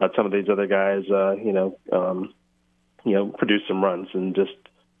 Let some of these other guys, produce some runs and just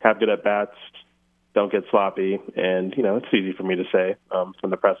have good at bats. Don't get sloppy. And it's easy for me to say from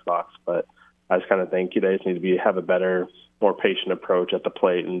the press box, but I just kind of think they just need to have a better, more patient approach at the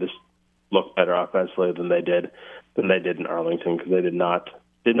plate and just look better offensively than they did in Arlington, because they did not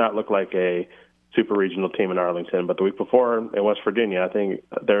look like a super regional team in Arlington. But the week before in West Virginia, I think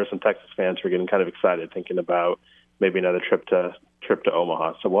there are some Texas fans who are getting kind of excited, thinking about maybe another trip to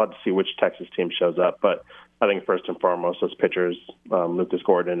Omaha. So we'll have to see which Texas team shows up. But I think first and foremost, those pitchers, Lucas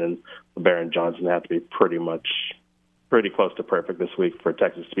Gordon and LeBaron Johnson, have to be pretty close to perfect this week for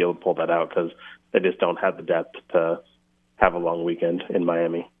Texas to be able to pull that out, because they just don't have the depth to have a long weekend in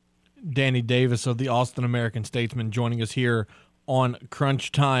Miami. Danny Davis of the Austin American-Statesman joining us here on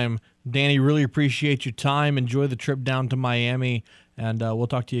Crunch Time. Danny, really appreciate your time. Enjoy the trip down to Miami, and we'll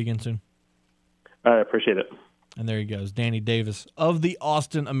talk to you again soon. I appreciate it. And there he goes, Danny Davis of the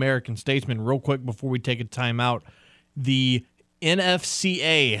Austin American-Statesman. Real quick before we take a timeout, the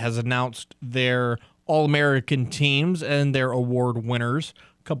NFCA has announced their All-American teams and their award winners.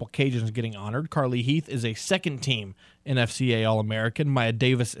 A couple Cajuns getting honored. Carly Heath is a second-team NFCA All-American. Maya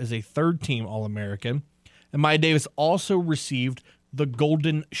Davis is a third-team All-American. And Maya Davis also received the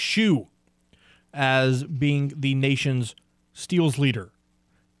Golden Shoe as being the nation's steals leader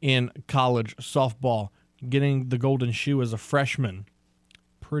in college softball. Getting the Golden Shoe as a freshman,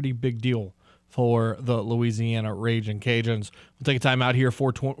 pretty big deal for the Louisiana Raging Cajuns. We'll take a time out here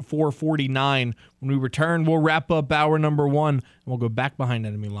for 4:49. When we return, we'll wrap up hour number 1, and we'll go back behind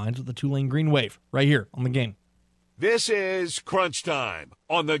enemy lines with the Tulane Green Wave right here on The Game. This is Crunch Time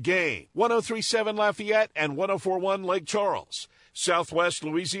on The Game. 103.7 Lafayette and 104.1 Lake Charles, Southwest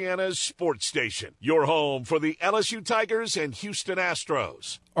Louisiana's sports station. Your home for the LSU Tigers and Houston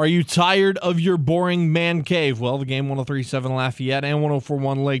Astros. Are you tired of your boring man cave? Well, The Game 103.7 Lafayette and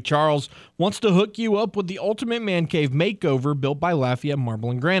 104.1 Lake Charles wants to hook you up with the ultimate man cave makeover built by Lafayette Marble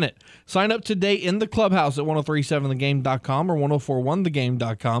and Granite. Sign up today in the clubhouse at 1037thegame.com or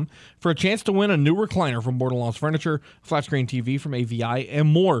 1041thegame.com for a chance to win a new recliner from Bordelons Furniture, a flat screen TV from AVI, and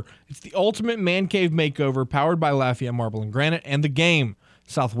more. It's the ultimate man cave makeover powered by Lafayette Marble and Granite and The Game,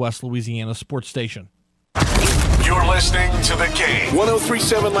 Southwest Louisiana sports station. You're listening to The Game.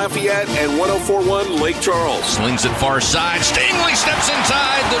 103.7 Lafayette and 104.1 Lake Charles. Slings it far side. Stingley steps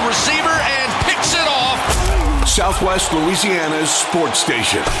inside the receiver and picks it off. Southwest Louisiana's sports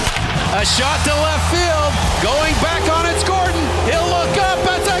station. A shot to left field. Going back on it's Gordon. He'll look up.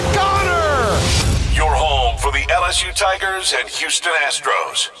 It's a goner. Your home for the LSU Tigers and Houston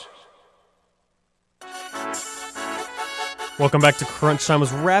Astros. Welcome back to Crunch Time.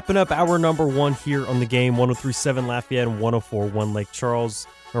 Was wrapping up hour number 1 here on The Game, 103.7 Lafayette and 104.1 Lake Charles.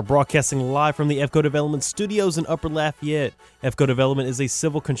 We're broadcasting live from the EFCO Development Studios in Upper Lafayette. EFCO Development is a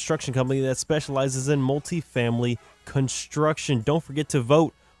civil construction company that specializes in multifamily construction. Don't forget to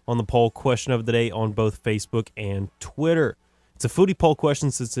vote on the poll question of the day on both Facebook and Twitter. It's a foodie poll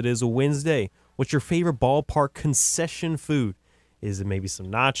question since it is a Wednesday. What's your favorite ballpark concession food? Is it maybe some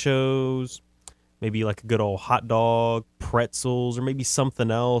nachos? Maybe like a good old hot dog, pretzels, or maybe something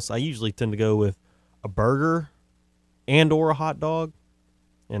else. I usually tend to go with a burger and or a hot dog.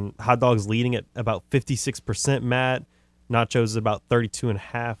 And hot dog's leading at about 56%, Matt. Nachos is about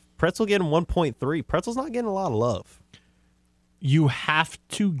 32.5%. Pretzel getting 1.3. Pretzel's not getting a lot of love. You have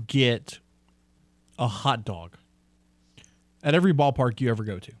to get a hot dog at every ballpark you ever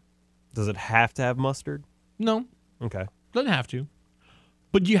go to. Does it have to have mustard? No. Okay. Doesn't have to.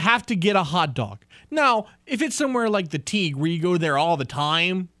 But you have to get a hot dog. Now, if it's somewhere like the Teague where you go there all the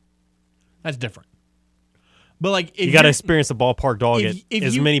time, that's different. But like, if you got to experience a ballpark dog at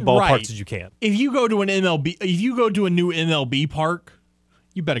as many ballparks right. as you can. If you go to an MLB, if you go to a new MLB park,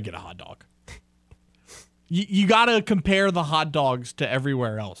 you better get a hot dog. You got to compare the hot dogs to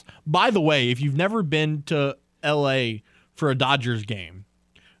everywhere else. By the way, if you've never been to LA for a Dodgers game,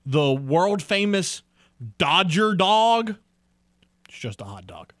 the world famous Dodger dog, it's just a hot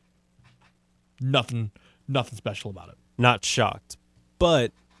dog. Nothing special about it. Not shocked.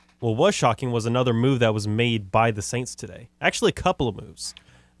 But what was shocking was another move that was made by the Saints today. Actually, a couple of moves.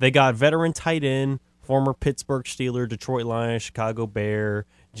 They got veteran tight end, former Pittsburgh Steeler, Detroit Lion, Chicago Bear,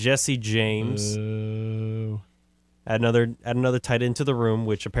 Jesse James. Add another tight end to the room,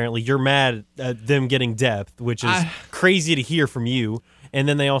 which apparently you're mad at them getting depth, which is crazy to hear from you. And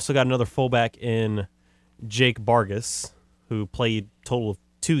then they also got another fullback in Jake Vargas, who played total of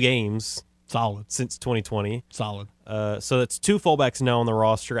 2 games since 2020. Solid. So that's 2 fullbacks now on the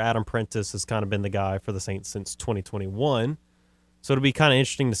roster. Adam Prentice has kind of been the guy for the Saints since 2021. So it'll be kind of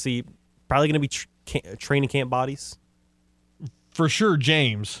interesting to see. Probably going to be training camp bodies. For sure,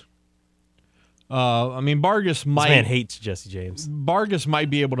 James. Vargas might. This man hates Jesse James. Vargas might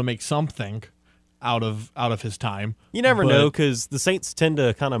be able to make something out of his time. You never know, because the Saints tend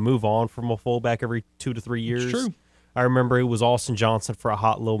to kind of move on from a fullback every 2 to 3 years. It's true. I remember it was Austin Johnson for a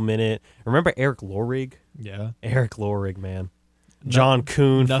hot little minute. Remember Eric Lorig? Yeah. Eric Lorig, man. John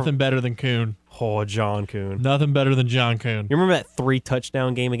Kuhn. Nothing better than Kuhn. Oh, John Kuhn. Nothing better than John Kuhn. You remember that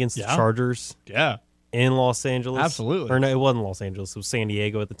 3-touchdown game against the Chargers? Yeah. In Los Angeles? Absolutely. Or no, it wasn't Los Angeles. It was San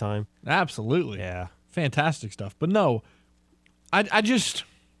Diego at the time. Absolutely. Yeah. Fantastic stuff. But no, I'm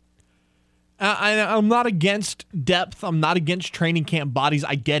not against depth. I'm not against training camp bodies.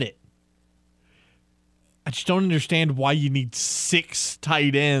 I get it. I just don't understand why you need 6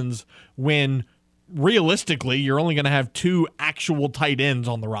 tight ends when realistically you're only going to have 2 actual tight ends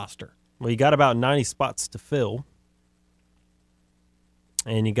on the roster. Well, you got about 90 spots to fill.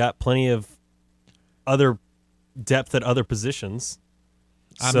 And you got plenty of other depth at other positions.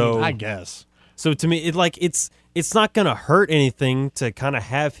 I guess. So to me, it's not going to hurt anything to kind of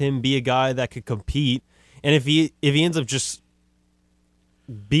have him be a guy that could compete. And if he ends up just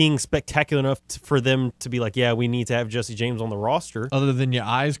being spectacular enough for them to be like, yeah, we need to have Jesse James on the roster. Other than your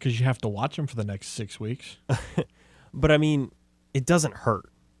eyes, because you have to watch him for the next 6 weeks. But, I mean, it doesn't hurt.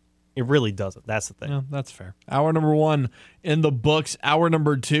 It really doesn't. That's the thing. Yeah, that's fair. Hour number 1 in the books. Hour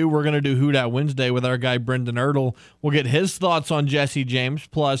number 2, we're going to do Who Dat Wednesday with our guy Brendan Ertl. We'll get his thoughts on Jesse James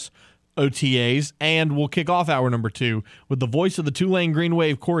plus OTAs, and we'll kick off hour number 2 with the voice of the Tulane Green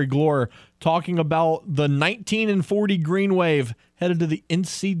Wave, Corey Glore, talking about the 19-40 Green Wave headed to the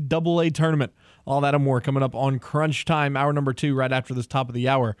NCAA tournament. All that and more coming up on Crunch Time, hour number 2, right after this top of the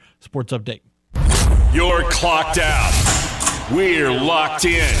hour sports update. You're clocked out. We're locked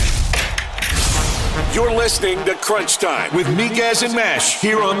in. You're listening to Crunch Time with Miguez and Meche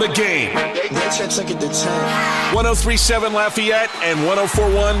here on The Game. 103.7 Lafayette and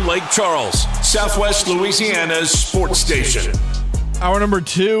 104.1 Lake Charles, Southwest Louisiana's sports station. Hour number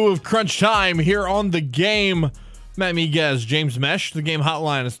 2 of Crunch Time here on The Game. Matt Miguez, James Meche. The game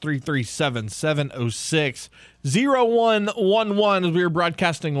hotline is 337-706-0111 as we are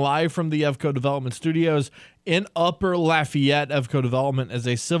broadcasting live from the Evco Development Studios in Upper Lafayette. Evco Development is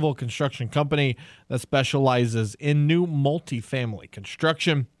a civil construction company that specializes in new multifamily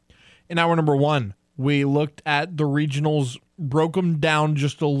construction. In hour number 1, we looked at the regionals, broke them down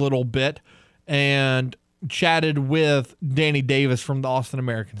just a little bit, and chatted with Danny Davis from the Austin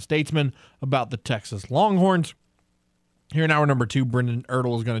American-Statesman about the Texas Longhorns. Here in hour number 2, Brendan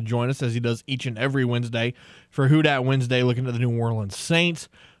Ertl is going to join us as he does each and every Wednesday for Who Dat Wednesday, looking at the New Orleans Saints.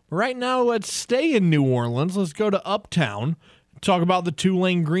 But right now, let's stay in New Orleans. Let's go to Uptown and talk about the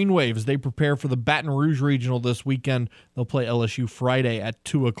Tulane Green Wave as they prepare for the Baton Rouge Regional this weekend. They'll play LSU Friday at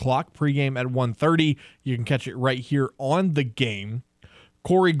 2 o'clock, pregame at 1:30. You can catch it right here on The Game.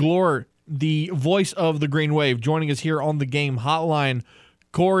 Corey Glore, the voice of the Green Wave, joining us here on The Game hotline.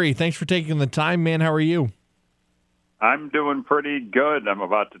 Corey, thanks for taking the time, man. How are you? I'm doing pretty good. I'm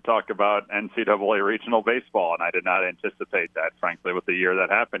about to talk about NCAA regional baseball, and I did not anticipate that, frankly, with the year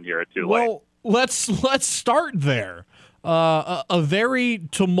that happened here at Tulane. Well, let's start there. A very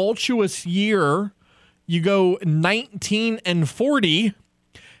tumultuous year. You go 19-40,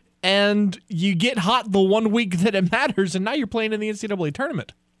 and you get hot the 1 week that it matters, and now you're playing in the NCAA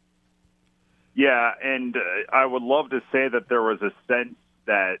tournament. Yeah, and I would love to say that there was a sense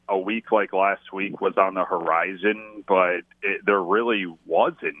that a week like last week was on the horizon, but there really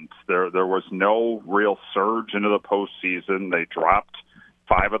wasn't. There was no real surge into the postseason. They dropped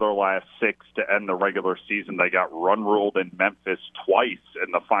 5 of their last 6 to end the regular season. They got run-ruled in Memphis twice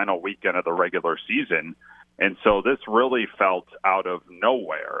in the final weekend of the regular season. And so this really felt out of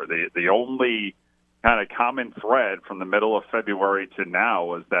nowhere. The only kind of common thread from the middle of February to now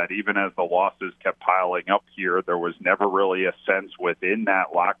was that even as the losses kept piling up here, there was never really a sense within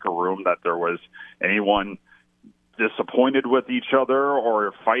that locker room that there was anyone disappointed with each other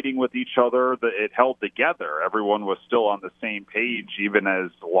or fighting with each other. It held together. Everyone was still on the same page, even as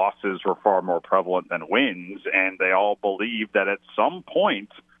losses were far more prevalent than wins, and they all believed that at some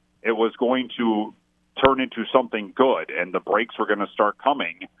point it was going to turn into something good and the breaks were going to start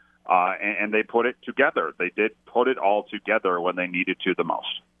coming. And they put it together. They did put it all together when they needed to the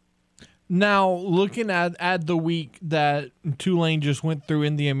most. Now, looking at the week that Tulane just went through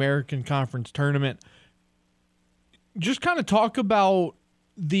in the American Conference Tournament, just kind of talk about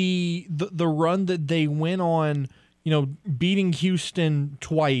the run that they went on, beating Houston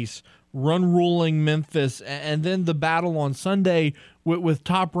twice, run-ruling Memphis, and then the battle on Sunday with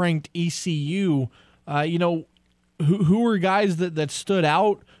top-ranked ECU. Who were guys that stood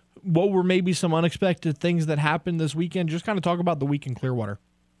out? What were maybe some unexpected things that happened this weekend? Just kind of talk about the week in Clearwater.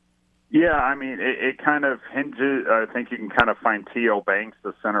 Yeah, I mean, it kind of hinges. I think you can kind of find T.O. Banks,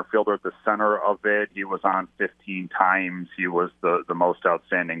 the center fielder, at the center of it. He was on 15 times. He was the most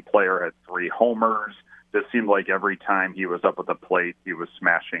outstanding player, had 3 homers. It seemed like every time he was up at the plate, he was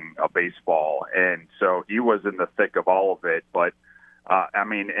smashing a baseball. And so he was in the thick of all of it. But,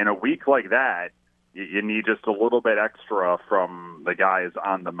 in a week like that, you need just a little bit extra from the guys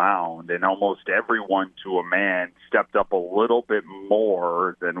on the mound, and almost everyone to a man stepped up a little bit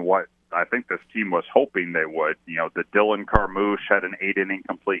more than what I think this team was hoping they would. The Dylan Carmouche had an 8-inning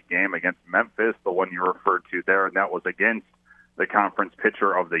complete game against Memphis, the one you referred to there, and that was against the conference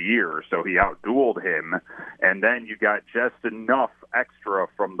pitcher of the year, so he outdueled him. And then you got just enough extra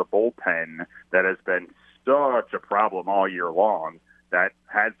from the bullpen that has been such a problem all year long that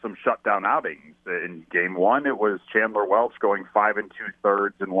had some shutdown outings. In game 1, it was Chandler Welch going 5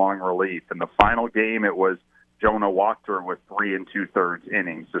 2/3 in long relief. In the final game, it was Jonah Wachter with 3 2/3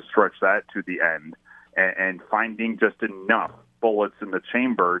 innings to stretch that to the end and finding just enough bullets in the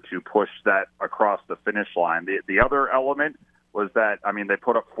chamber to push that across the finish line. The other element was that, I mean, they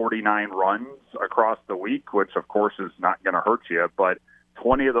put up 49 runs across the week, which of course is not going to hurt you, but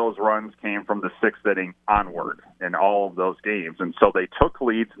 20 of those runs came from the sixth inning onward in all of those games. And so they took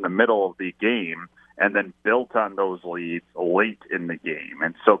leads in the middle of the game and then built on those leads late in the game.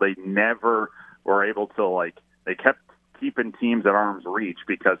 And so they never were able to, they kept keeping teams at arm's reach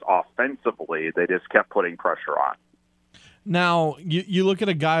because offensively they just kept putting pressure on. Now, you look at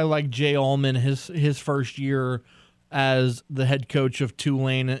a guy like Jay Allman, his first year as the head coach of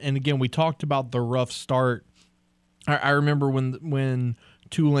Tulane, and again, we talked about the rough start. I remember when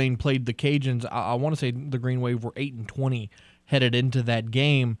Tulane played the Cajuns, I want to say the Green Wave were 8-20 headed into that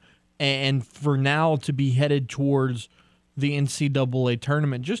game, and for now to be headed towards the NCAA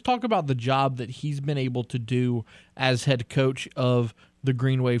tournament, just talk about the job that he's been able to do as head coach of the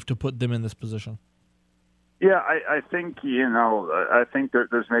Green Wave to put them in this position. Yeah, I think, I think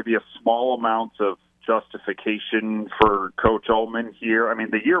there's maybe a small amount of justification for Coach Ullman here. I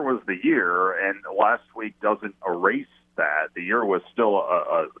mean, the year was the year, and last week doesn't erase that. The year was still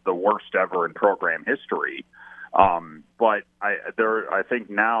the worst ever in program history. But I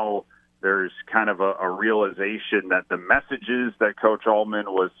think now there's kind of a realization that the messages that Coach Ullman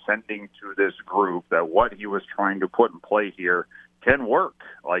was sending to this group, that what he was trying to put in play here can work.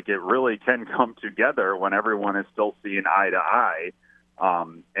 Like, it really can come together when everyone is still seeing eye to eye.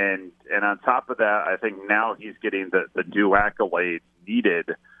 And on top of that, I think now he's getting the due accolades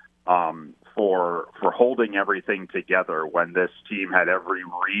needed for holding everything together when this team had every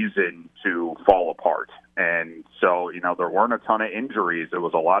reason to fall apart. And so, there weren't a ton of injuries. It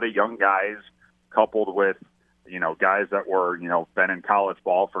was a lot of young guys coupled with, guys that were, been in college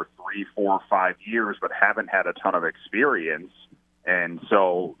ball for 3, 4, 5 years but haven't had a ton of experience. And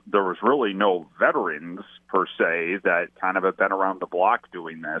so there was really no veterans, per se, that kind of have been around the block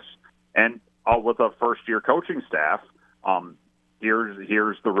doing this. And with a first-year coaching staff,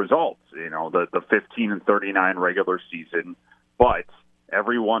 here's the results. The 15-39 regular season, but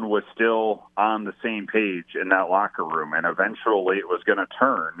everyone was still on the same page in that locker room, and eventually it was going to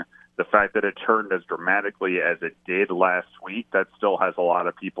turn. The fact that it turned as dramatically as it did last week, that still has a lot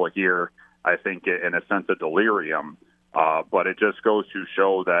of people here, I think, in a sense of delirium. But it just goes to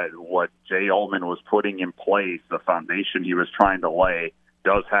show that what Jay Ullman was putting in place, the foundation he was trying to lay,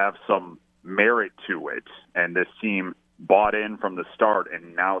 does have some merit to it. And this team bought in from the start,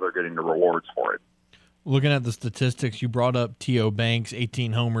 and now they're getting the rewards for it. Looking at the statistics, you brought up T.O. Banks,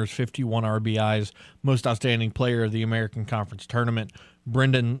 18 homers, 51 RBIs, most outstanding player of the American Conference Tournament.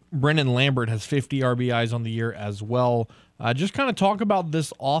 Brendan Lambert has 50 RBIs on the year as well. Just kind of talk about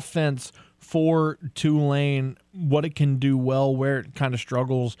this offense for Tulane, what it can do well, where it kind of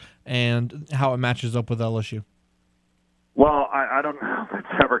struggles, and how it matches up with LSU. Well, I don't know if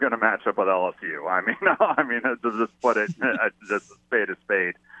it's ever going to match up with LSU. I mean, to just put it, just spade a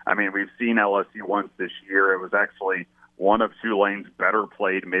spade. I mean, we've seen LSU once this year. It was actually one of Tulane's better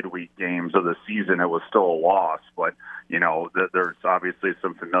played midweek games of the season. It was still a loss, but, there's obviously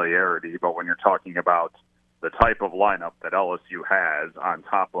some familiarity. But when you're talking about the type of lineup that LSU has on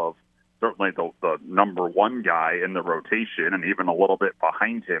top of certainly the number one guy in the rotation and even a little bit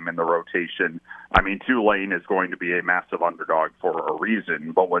behind him in the rotation, I mean, Tulane is going to be a massive underdog for a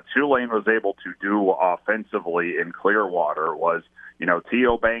reason. But what Tulane was able to do offensively in Clearwater was,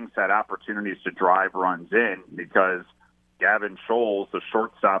 T.O. Banks had opportunities to drive runs in because Gavin Scholes, the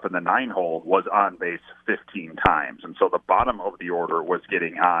shortstop in the 9-hole, was on base 15 times. And so the bottom of the order was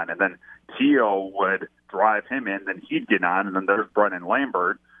getting on. And then T.O. would drive him in, then he'd get on. And then there's Brendan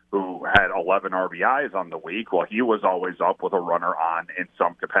Lambert, who had 11 RBIs on the week. Well, he was always up with a runner on in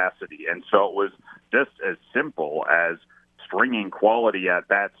some capacity. And so it was just as simple as stringing quality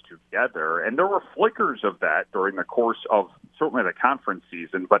at-bats together. And there were flickers of that during the course of certainly the conference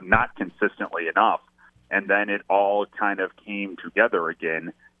season, but not consistently enough. And then it all kind of came together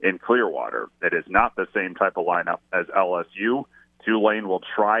again in Clearwater. It is not the same type of lineup as LSU. Tulane will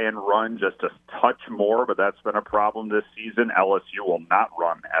try and run just a touch more, but that's been a problem this season. LSU will not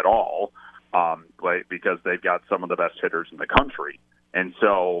run at all because they've got some of the best hitters in the country. And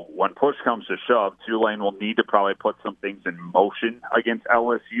so when push comes to shove, Tulane will need to probably put some things in motion against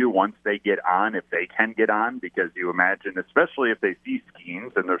LSU once they get on, if they can get on, because you imagine, especially if they see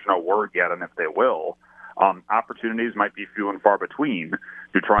Skeens, and there's no word yet on if they will, opportunities might be few and far between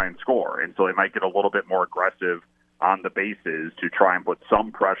to try and score. And so they might get a little bit more aggressive on the bases to try and put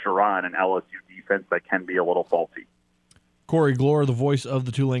some pressure on an LSU defense that can be a little faulty. Corey Glore, the voice of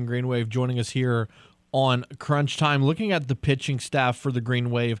the Tulane Green Wave, joining us here on Crunch Time. Looking at the pitching staff for the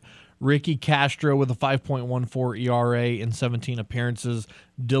Green Wave, Ricky Castro with a 5.14 ERA in 17 appearances.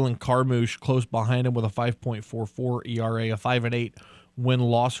 Dylan Carmouche close behind him with a 5.44 ERA, a 5-8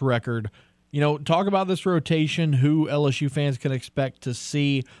 win-loss record. Talk about this rotation, who LSU fans can expect to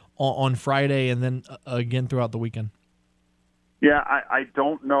see on Friday and then again throughout the weekend. Yeah, I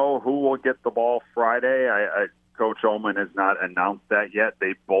don't know who will get the ball Friday. Coach Oman has not announced that yet.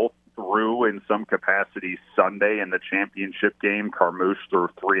 They both threw in some capacity Sunday in the championship game. Carmouche threw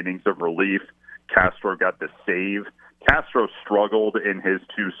 3 innings of relief. Castro got the save. Castro struggled in his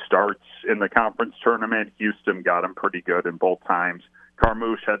 2 starts in the conference tournament. Houston got him pretty good in both times.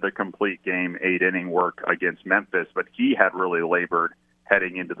 Carmouche had the complete game, 8-inning work against Memphis, but he had really labored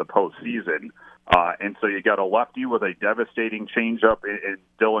heading into the postseason. And so you got a lefty with a devastating changeup in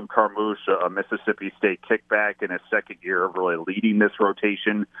Dylan Carmouche, a Mississippi State kickback in his second year of really leading this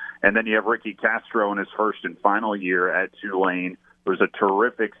rotation. And then you have Ricky Castro in his first and final year at Tulane, who's a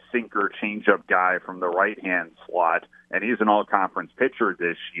terrific sinker changeup guy from the right-hand slot. And he's an all-conference pitcher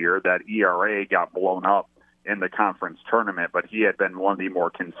this year. That ERA got blown up in the conference tournament, but he had been one of the more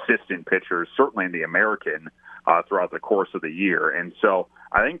consistent pitchers, certainly in the American, throughout the course of the year. And so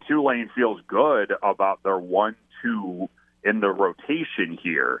I think Tulane feels good about their 1-2 in the rotation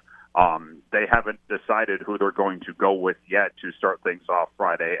here. They haven't decided who they're going to go with yet to start things off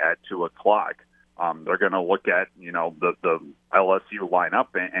Friday at 2 o'clock. They're going to look at, the LSU lineup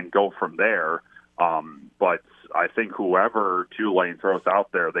and go from there. But I think whoever Tulane throws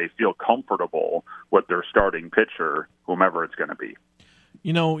out there, they feel comfortable with their starting pitcher, whomever it's going to be.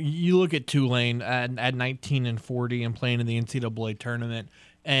 You look at Tulane at 19-40 and playing in the NCAA tournament,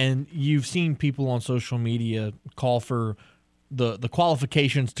 and you've seen people on social media call for the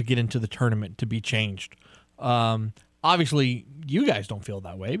qualifications to get into the tournament to be changed. Obviously, you guys don't feel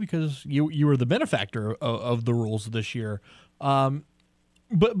that way because you were the benefactor of the rules this year.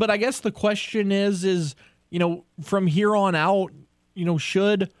 But I guess the question is from here on out,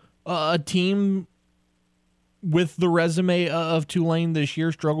 should a team with the resume of Tulane this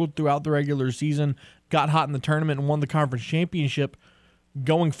year, struggled throughout the regular season, got hot in the tournament, and won the conference championship,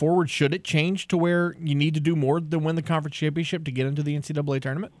 going forward, should it change to where you need to do more than win the conference championship to get into the NCAA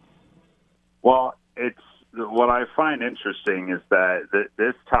tournament? Well, what I find interesting is that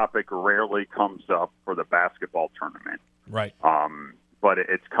this topic rarely comes up for the basketball tournament. Right. But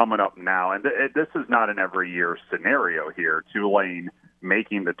it's coming up now. And this is not an every year scenario here. Tulane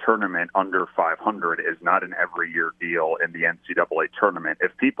making the tournament under 500 is not an every year deal in the NCAA tournament.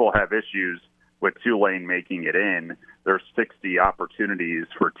 If people have issues with Tulane making it in, there's 60 opportunities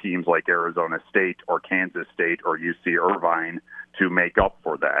for teams like Arizona State or Kansas State or UC Irvine to make up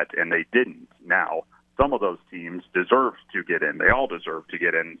for that, and they didn't. Now, some of those teams deserve to get in. They all deserve to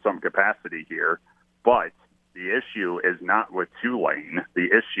get in some capacity here, but the issue is not with Tulane. The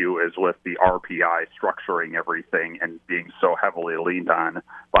issue is with the RPI structuring everything and being so heavily leaned on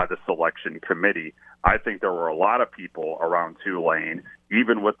by the selection committee. I think there were a lot of people around Tulane,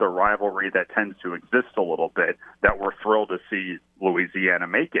 even with the rivalry that tends to exist a little bit, that were thrilled to see Louisiana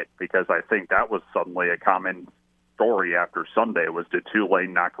make it, because I think that was suddenly a common story after Sunday, was did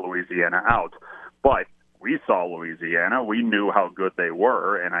Tulane knock Louisiana out? But we saw Louisiana. We knew how good they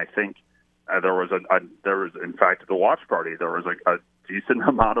were, and I think there was in fact, at the watch party, there was a decent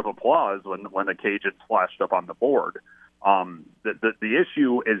amount of applause when the Cajuns flashed up on the board. The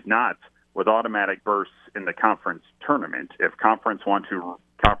issue is not with automatic bursts in the conference tournament. If conferences want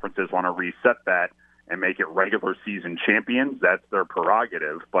to reset that and make it regular season champions, that's their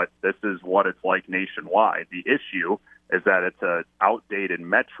prerogative. But this is what it's like nationwide. The issue is that it's an outdated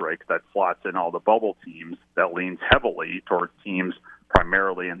metric that slots in all the bubble teams that leans heavily towards teams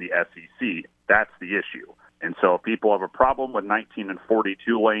primarily in the SEC. That's the issue. And so if people have a problem with 19-40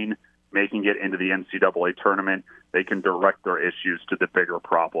 Tulane making it into the NCAA tournament, they can direct their issues to the bigger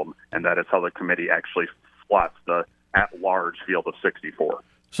problem, and that is how the committee actually slots the at-large field of 64.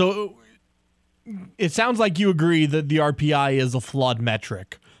 So it sounds like you agree that the RPI is a flawed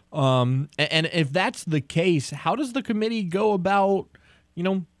metric. And if that's the case, how does the committee go about,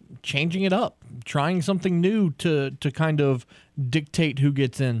 changing it up, trying something new to kind of dictate who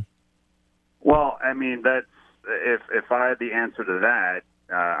gets in? Well, I mean, that's if I had the answer to that,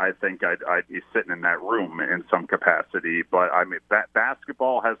 I think I'd be sitting in that room in some capacity. But I mean,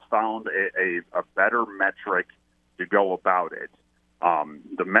 basketball has found a better metric to go about it.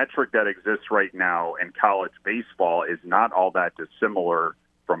 The metric that exists right now in college baseball is not all that dissimilar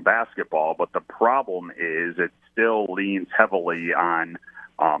from basketball, but the problem is it still leans heavily on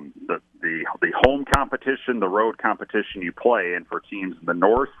the home competition, the road competition you play, and for teams in the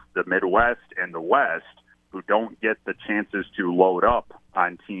North, the Midwest, and the West who don't get the chances to load up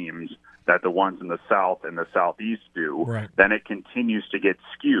on teams that the ones in the South and the Southeast do, right, then it continues to get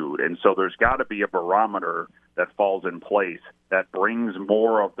skewed. And so there's got to be a barometer that falls in place that brings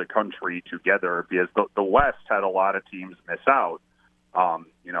more of the country together, because the West had a lot of teams miss out.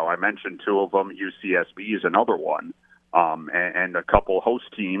 I mentioned two of them. UCSB is another one. And a couple host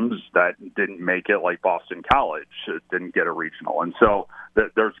teams that didn't make it, like Boston College, didn't get a regional. And so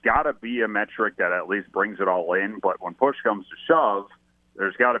there's got to be a metric that at least brings it all in. But when push comes to shove,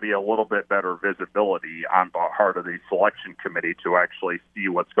 there's got to be a little bit better visibility on the part of the selection committee to actually see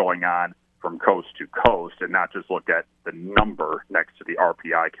what's going on from coast to coast and not just look at the number next to the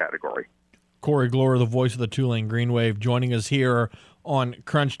RPI category. Corey Glover, the voice of the Tulane Green Wave, joining us here on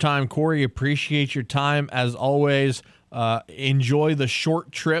Crunch Time. Corey, appreciate your time as always. Enjoy the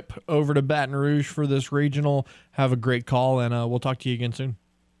short trip over to Baton Rouge for this regional. Have a great call, and we'll talk to you again soon.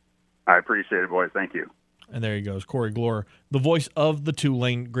 I appreciate it, boys. Thank you. And there he goes, Corey Glover, the voice of the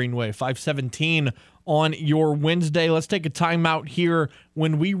Tulane Green Wave. 5:17 on your Wednesday. Let's take a timeout here.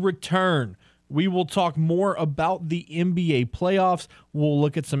 When we return, we will talk more about the NBA playoffs. We'll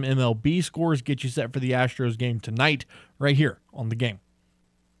look at some MLB scores, get you set for the Astros game tonight, right here on The Game.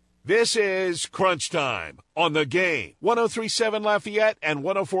 This is Crunch Time on The Game. 103.7 Lafayette and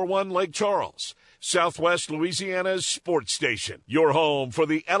 104.1 Lake Charles, Southwest Louisiana's sports station. Your home for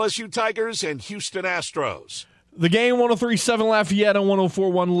the LSU Tigers and Houston Astros. The Game, 103.7 Lafayette and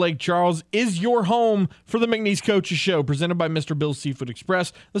 104.1 Lake Charles, is your home for the McNeese Coaches Show, presented by Mr. Bill's Seafood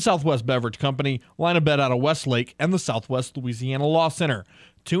Express, the Southwest Beverage Company, Line of Bet out of Westlake, and the Southwest Louisiana Law Center.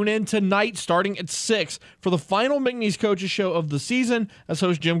 Tune in tonight starting at 6 for the final McNeese Coaches Show of the season, as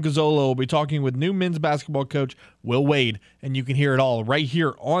host Jim Gazzola will be talking with new men's basketball coach Will Wade, and you can hear it all right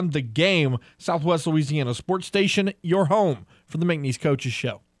here on The Game, Southwest Louisiana Sports Station, your home for the McNeese Coaches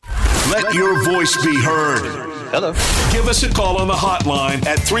Show. Let your voice be heard. Hello. Give us a call on the hotline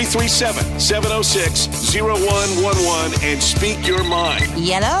at 337-706-0111 and speak your mind.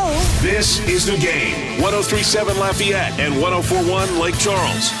 Hello. This is The Game. 103.7 Lafayette and 104.1 Lake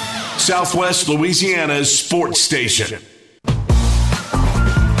Charles, Southwest Louisiana's sports station.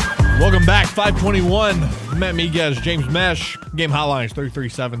 Welcome back. 521. Matt Miguez, James Meche. Game hotlines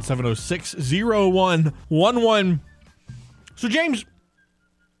 337-706-0111. So, James,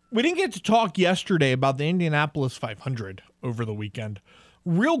 we didn't get to talk yesterday about the Indianapolis 500 over the weekend.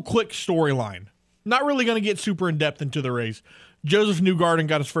 Real quick storyline. Not really going to get super in-depth into the race. Joseph Newgarden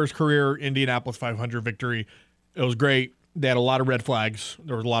got his first career Indianapolis 500 victory. It was great. They had a lot of red flags.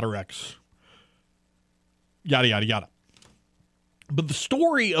 There was a lot of wrecks. Yada, yada, yada. But the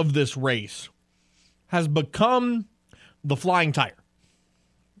story of this race has become the flying tire.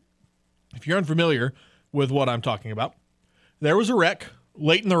 If you're unfamiliar with what I'm talking about, there was a wreck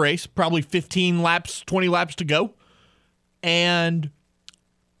late in the race, probably 15 laps, 20 laps to go. And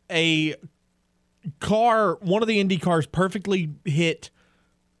a car, one of the Indy cars, perfectly hit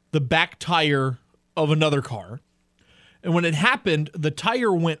the back tire of another car. And when it happened, the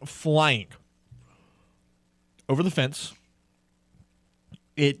tire went flying over the fence.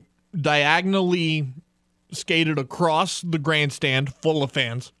 It diagonally skated across the grandstand full of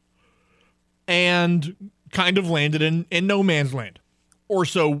fans and kind of landed in no man's land. Or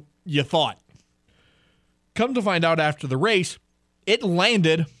so you thought. Come to find out after the race, it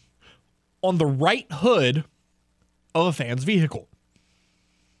landed on the right hood of a fan's vehicle.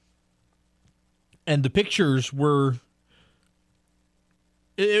 And the pictures were...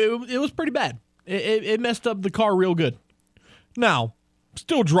 It was pretty bad. It messed up the car real good. Now,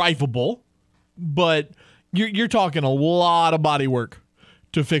 still drivable, but you're talking a lot of body work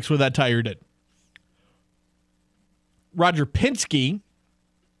to fix what that tire did. Roger Penske,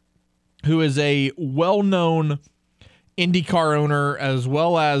 who is a well-known IndyCar owner as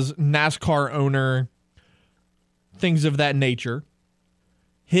well as NASCAR owner, things of that nature.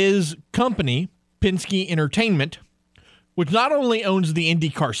 His company, Penske Entertainment, which not only owns the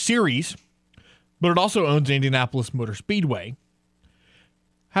IndyCar series, but it also owns Indianapolis Motor Speedway,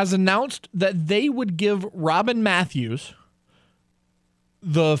 has announced that they would give Robin Matthews,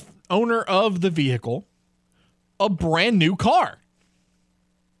 the owner of the vehicle, a brand new car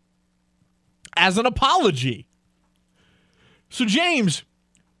as an apology. So, James,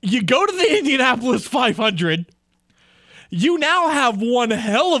 you go to the Indianapolis 500. You now have one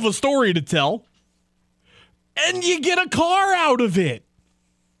hell of a story to tell, and you get a car out of it.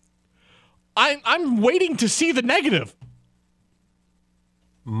 I'm waiting to see the negative.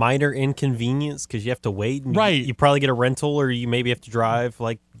 Minor inconvenience because you have to wait. And right. You probably get a rental, or you maybe have to drive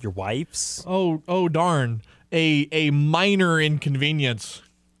like your wife's. Oh darn. A minor inconvenience.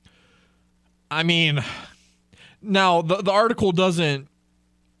 I mean, now the article doesn't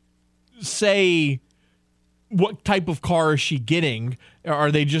say what type of car is she getting.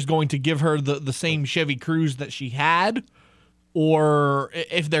 Are they just going to give her the same Chevy Cruze that she had? Or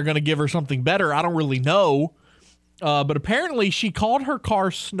if they're going to give her something better, I don't really know. But apparently she called her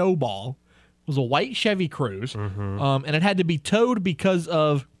car Snowball. It was a white Chevy Cruze. And it had to be towed because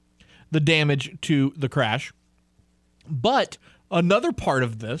of the damage to the crash. But another part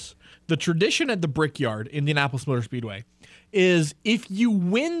of this, the tradition at the Brickyard, Indianapolis Motor Speedway, is if you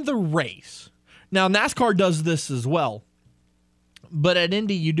win the race. Now, NASCAR does this as well. But at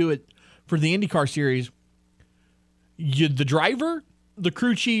Indy, you do it for the IndyCar series. The driver, the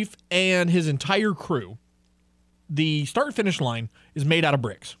crew chief, and his entire crew, the start-finish line is made out of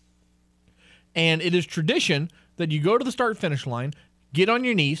bricks. And it is tradition that you go to the start-finish line, get on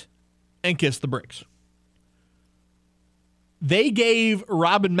your knees, and kiss the bricks. They gave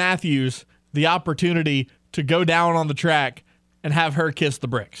Robin Matthews the opportunity to go down on the track and have her kiss the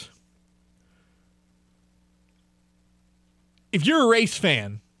bricks. If you're a race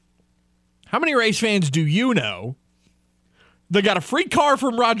fan, how many race fans do you know that got a free car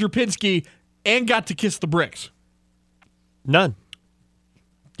from Roger Penske and got to kiss the bricks? None.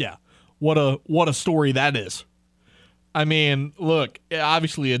 Yeah. What a story that is. I mean, look,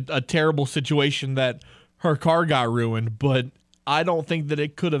 obviously a terrible situation that her car got ruined, but I don't think that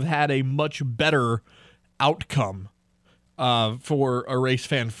it could have had a much better outcome for a race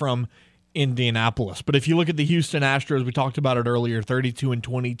fan from Indianapolis. But if you look at the Houston Astros, we talked about it earlier,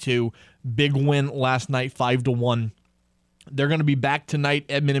 32-22, big win last night, 5-1. They're going to be back tonight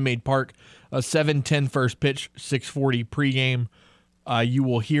at Minute Maid Park, a 7:10 first pitch, 6:40 pregame. You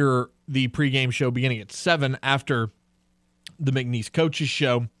will hear the pregame show beginning at 7 after the McNeese Coaches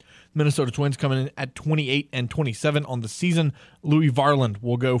Show. Minnesota Twins coming in at 28-27 on the season. Louis Varland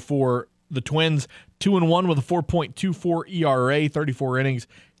will go for the Twins, 2-1 with a 4.24 ERA, 34 innings.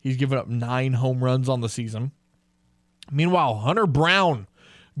 He's given up 9 home runs on the season. Meanwhile, Hunter Brown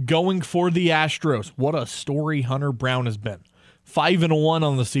going for the Astros. What a story Hunter Brown has been. 5-1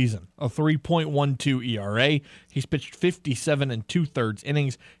 on the season, a 3.12 ERA. He's pitched 57 2/3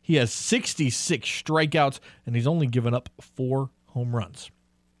 innings. He has 66 strikeouts, and he's only given up 4 home runs.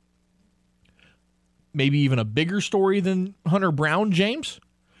 Maybe even a bigger story than Hunter Brown, James?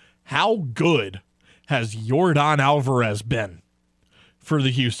 How good has Yordan Alvarez been for the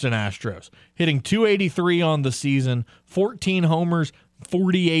Houston Astros? Hitting .283 on the season, 14 homers,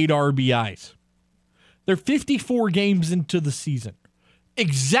 48 RBIs. They're 54 games into the season.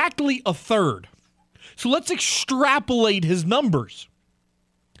 Exactly a third. So let's extrapolate his numbers.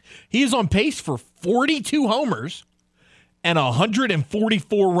 He is on pace for 42 homers and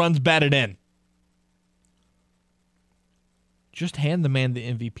 144 runs batted in. Just hand the man the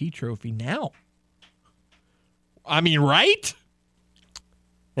MVP trophy now. I mean, right?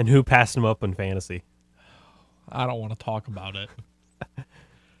 And who passed him up in fantasy? I don't want to talk about it.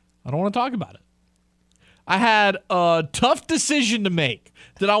 I had a tough decision to make.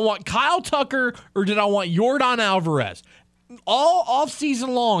 Did I want Kyle Tucker or did I want Yordan Alvarez? All offseason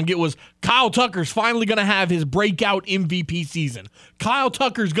long, it was Kyle Tucker's finally going to have his breakout MVP season. Kyle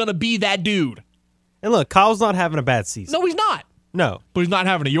Tucker's going to be that dude. And look, Kyle's not having a bad season. No, he's not. No. But he's not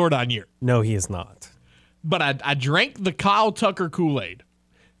having a Yordan year. No, he is not. But I drank the Kyle Tucker Kool-Aid.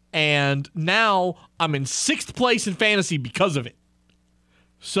 And now I'm in 6th place in fantasy because of it.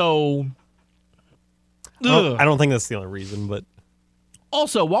 So, I don't think that's the only reason, but...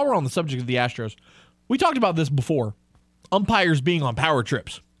 Also, while we're on the subject of the Astros, we talked about this before. Umpires being on power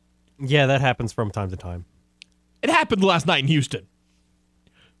trips. Yeah, that happens from time to time. It happened last night in Houston.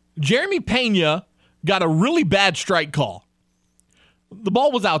 Jeremy Pena got a really bad strike call. The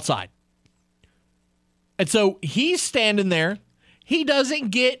ball was outside. And so he's standing there. He doesn't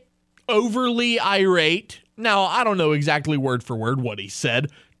get overly irate. Now, I don't know exactly word for word what he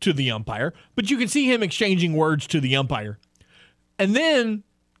said to the umpire, but you can see him exchanging words to the umpire. And then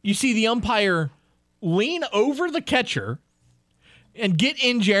you see the umpire lean over the catcher and get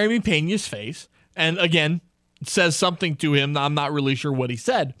in Jeremy Pena's face. And again, says something to him. I'm not really sure what he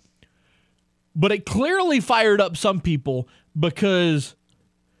said. But it clearly fired up some people because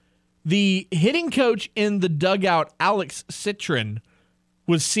the hitting coach in the dugout, Alex Citron,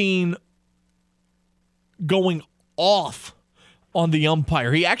 was seen going off on the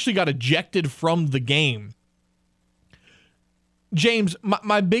umpire. He actually got ejected from the game. James,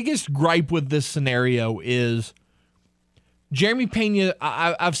 my biggest gripe with this scenario is Jeremy Pena.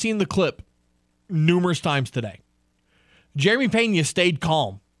 I've seen the clip numerous times today. Jeremy Pena stayed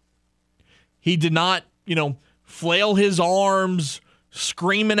calm. He did not, flail his arms,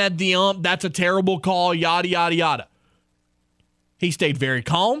 screaming at the ump, that's a terrible call, yada, yada, yada. He stayed very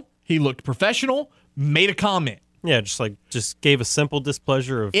calm. He looked professional, made a comment. Yeah, just gave a simple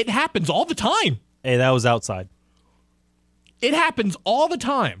displeasure of, It happens all the time. hey, that was outside. It happens all the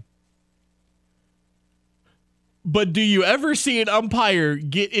time. But do you ever see an umpire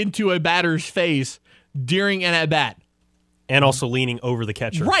get into a batter's face during an at-bat? And also leaning over the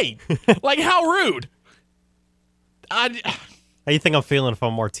catcher. Right. Like, how rude. How do you think I'm feeling if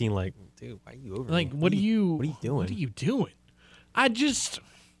I'm Martin? Like, dude, why are you over Like, me? what are you doing? What are you doing? I just...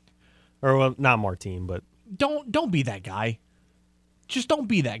 Or, well, not Martin, but... Don't be that guy. Just don't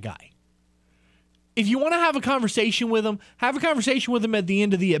be that guy. If you want to have a conversation with him, have a conversation with him at the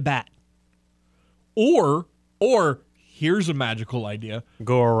end of the at-bat. Or, here's a magical idea.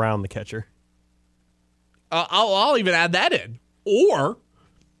 Go around the catcher. I'll even add that in. Or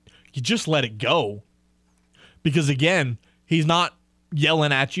you just let it go. Because, again, he's not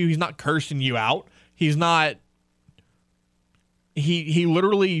yelling at you. He's not cursing you out. He's not... He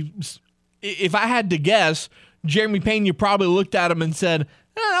literally... If I had to guess, Jeremy Pena probably looked at him and said,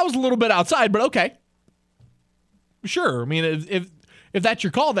 that was a little bit outside, but okay. Sure. I mean, if that's your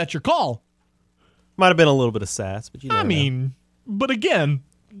call, that's your call. Might have been a little bit of sass, but you never know. But again,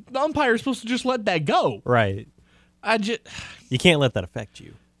 the umpire is supposed to just let that go. Right. You can't let that affect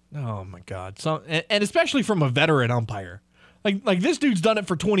you. Oh, my God. And especially from a veteran umpire. Like this dude's done it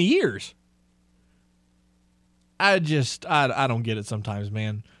for 20 years. I don't get it sometimes,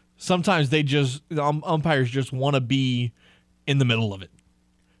 man. Sometimes umpires just want to be in the middle of it.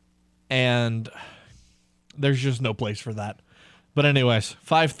 And there's just no place for that. But anyways,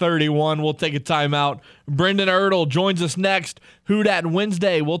 5:31, we'll take a timeout. Brendan Ertl joins us next. Who Dat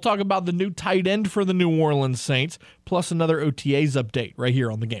Wednesday. We'll talk about the new tight end for the New Orleans Saints, plus another OTAs update right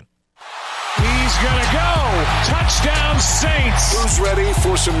here on The Game. He's going to go. Touchdown, Saints. Who's ready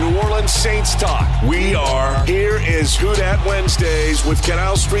for some New Orleans Saints talk? We are. Here is Who Dat Wednesdays with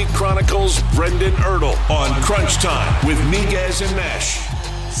Canal Street Chronicles' Brendan Ertl on Crunch Time with Miguez and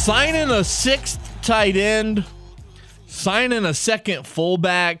Meche. Signing a sixth tight end, signing a second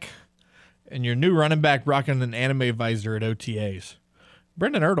fullback, and your new running back rocking an anime visor at OTAs.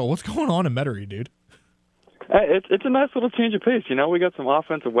 Brendan Ertl, what's going on in Metairie, dude? It's a nice little change of pace. You know, we got some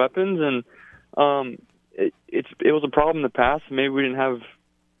offensive weapons, and it was a problem in the past. Maybe we didn't have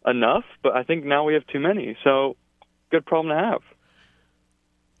enough, but I think now we have too many. So, good problem to have.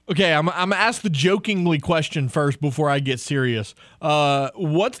 Okay, I'm going to ask the jokingly question first before I get serious.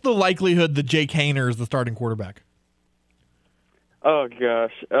 What's the likelihood that Jake Haener is the starting quarterback? Oh,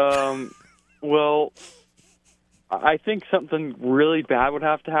 gosh. Well, I think something really bad would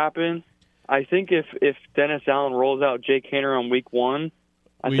have to happen. I think if Dennis Allen rolls out Jake Haener on week 1,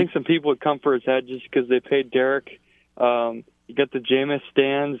 I think some people would come for his head just because they paid Derek. You got the Jameis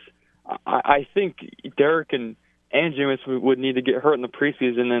stands. I think Derek and Jameis would need to get hurt in the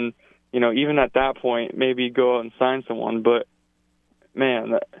preseason, and even at that point, maybe go out and sign someone. But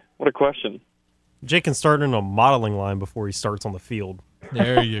man, what a question! Jake can start in a modeling line before he starts on the field.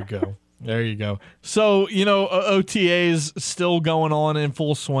 There you go. There you go. So, OTA's still going on in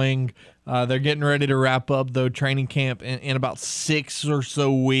full swing. They're getting ready to wrap up, though, training camp in about 6 or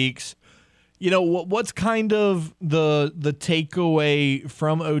so weeks. What's kind of the takeaway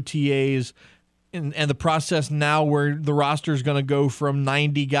from OTAs and the process now where the roster is going to go from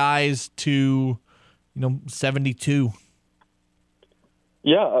 90 guys to, 72?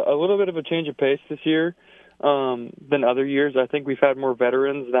 Yeah, a little bit of a change of pace this year than other years. I think we've had more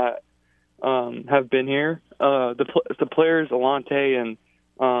veterans that have been here. The players, Alante and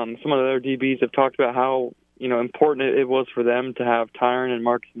some of the other DBs, have talked about how important it was for them to have Tyron and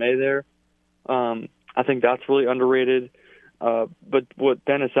Marcus May there. I think that's really underrated. But what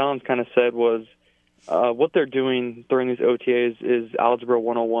Dennis Allen's kind of said was what they're doing during these OTAs is Algebra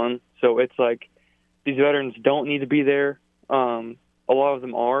 101. So it's like these veterans don't need to be there. A lot of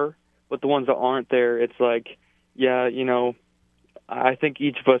them are, but the ones that aren't there, it's like, I think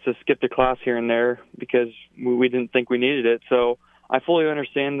each of us has skipped a class here and there because we didn't think we needed it. So I fully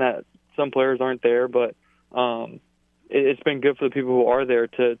understand that some players aren't there, but it's been good for the people who are there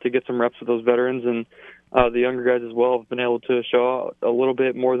to get some reps with those veterans, and the younger guys as well have been able to show out a little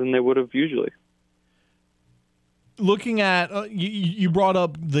bit more than they would have usually. Looking at, you brought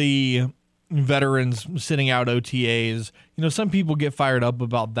up the veterans sitting out OTAs. Some people get fired up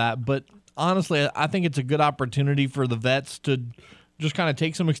about that, but honestly, I think it's a good opportunity for the vets to just kind of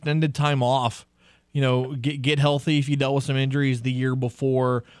take some extended time off. Get healthy if you dealt with some injuries the year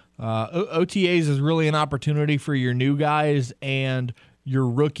before. OTAs is really an opportunity for your new guys and your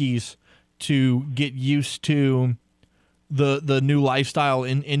rookies to get used to the new lifestyle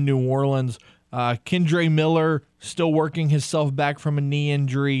in New Orleans. Kendre Miller still working himself back from a knee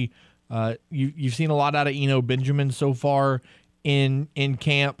injury. You've seen a lot out of Eno Benjamin so far in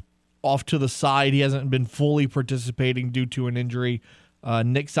camp. Off to the side, he hasn't been fully participating due to an injury.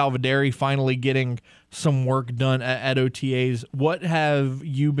 Nick Salvaderi finally getting some work done at OTAs. What have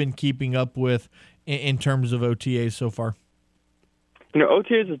you been keeping up with in terms of OTAs so far?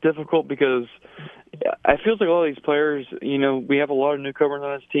 OTAs is difficult because it feels like all these players, we have a lot of newcomers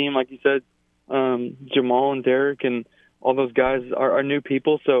on this team. Like you said, Jamal and Derek and all those guys are new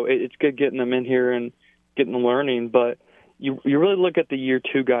people, so it's good getting them in here and getting them learning. But you really look at the year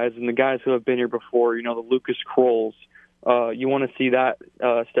 2 guys and the guys who have been here before, the Lucas Krolls. You want to see that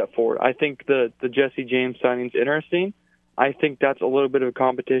step forward. I think the Jesse James signing is interesting. I think that's a little bit of a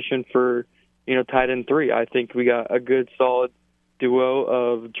competition for, tight end 3. I think we got a good, solid duo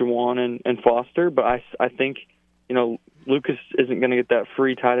of Juwan and Foster, but I think, Lucas isn't going to get that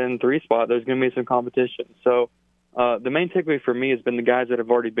free tight end 3 spot. There's going to be some competition. So the main takeaway for me has been the guys that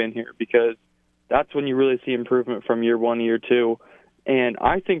have already been here, because that's when you really see improvement from year 1 to year 2. And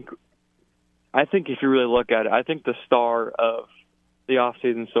I think if you really look at it, I think the star of the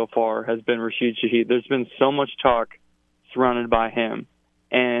offseason so far has been Rashid Shaheed. There's been so much talk surrounded by him.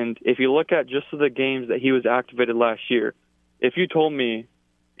 And if you look at just the games that he was activated last year, if you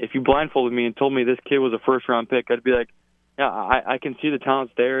blindfolded me and told me this kid was a first-round pick, I'd be like, yeah, I can see the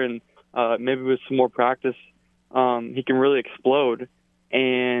talent's there, and maybe with some more practice, he can really explode.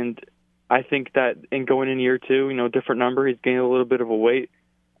 And I think that in going in year 2, different number, he's gained a little bit of a weight.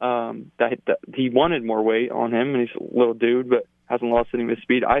 That he wanted more weight on him, and he's a little dude, but hasn't lost any of his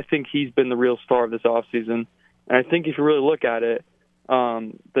speed. I think he's been the real star of this offseason. And I think if you really look at it,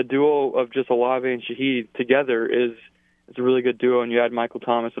 the duo of just Olave and Shaheed together is a really good duo. And you add Michael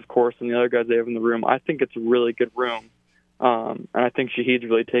Thomas, of course, and the other guys they have in the room. I think it's a really good room. And I think Shaheed's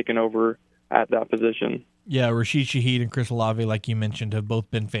really taken over at that position. Yeah, Rashid Shaheed and Chris Olave, like you mentioned, have both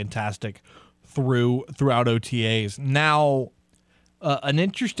been fantastic throughout OTAs. Now, an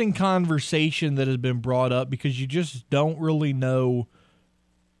interesting conversation that has been brought up, because you just don't really know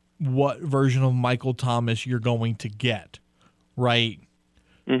what version of Michael Thomas you're going to get, right?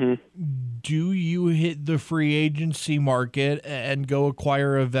 Mm-hmm. Do you hit the free agency market and go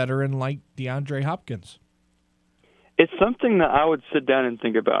acquire a veteran like DeAndre Hopkins? It's something that I would sit down and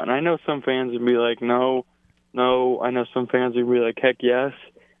think about. And I know some fans would be like, no. I know some fans would be like, heck yes.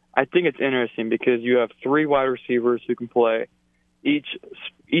 I think it's interesting because you have 3 wide receivers who can play each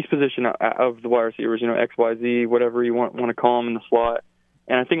position of the wide receivers, X, Y, Z, whatever you want to call them in the slot.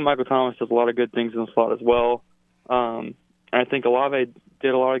 And I think Michael Thomas does a lot of good things in the slot as well. And I think Olave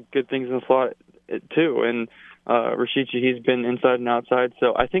did a lot of good things in the slot too. And Rashid Shaheed's been inside and outside.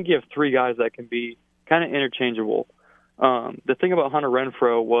 So I think you have 3 guys that can be kind of interchangeable. The thing about Hunter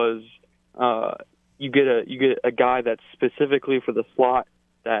Renfrow was you get a guy that's specifically for the slot,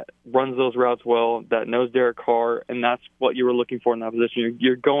 that runs those routes well, that knows Derek Carr, and that's what you were looking for in that position.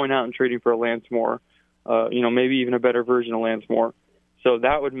 You're going out and trading for a Lance Moore, maybe even a better version of Lance Moore. So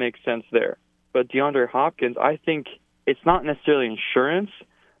that would make sense there. But DeAndre Hopkins, I think it's not necessarily insurance,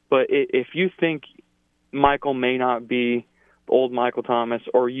 but if you think Michael may not be old Michael Thomas,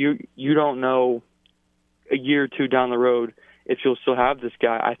 or you don't know a year or 2 down the road if you'll still have this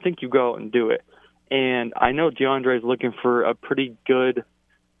guy, I think you go out and do it. And I know DeAndre is looking for a pretty good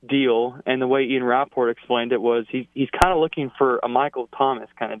deal, and the way Ian Rappaport explained it was he's kind of looking for a Michael Thomas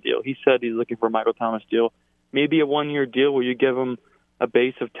kind of deal. He said he's looking for a Michael Thomas deal, maybe a 1-year deal where you give him a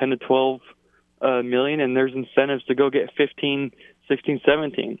base of 10 to 12 million, and there's incentives to go get 15, 16,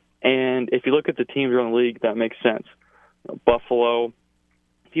 17. And if you look at the teams around the league, that makes sense. Buffalo,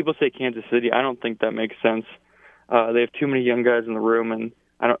 people say Kansas City. I don't think that makes sense. They have too many young guys in the room, and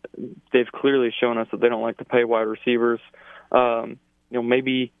they've clearly shown us that they don't like to pay wide receivers.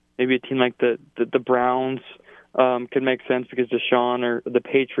 Maybe a team like the Browns could make sense because Deshaun, or the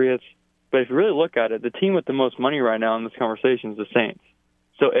Patriots. But if you really look at it, the team with the most money right now in this conversation is the Saints.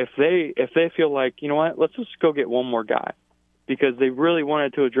 So if they feel like, you know what, let's just go get one more guy, because they really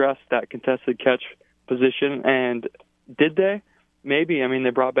wanted to address that contested catch position, and did they? Maybe. I mean,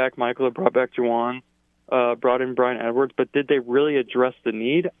 they brought back Michael, they brought back Juwan, brought in Brian Edwards, but did they really address the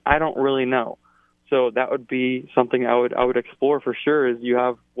need? I don't really know. So that would be something I would explore for sure. Is you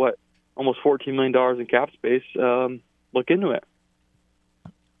have almost $14 million in cap space? Look into it.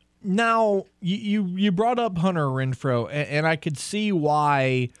 Now you brought up Hunter Renfrow, and I could see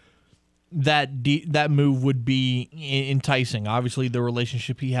why that move would be enticing. Obviously, the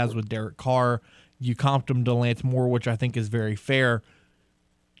relationship he has with Derek Carr, you comped him to Lance Moore, which I think is very fair.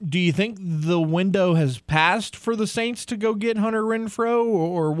 Do you think the window has passed for the Saints to go get Hunter Renfrow,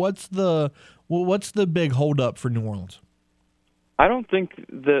 or what's the big holdup for New Orleans? I don't think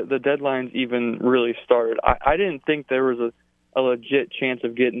the deadline's even really started. I didn't think there was a legit chance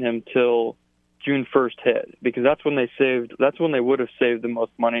of getting him till June 1st hit, because that's when they would have saved the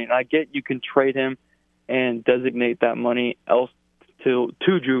most money. And I get you can trade him and designate that money else to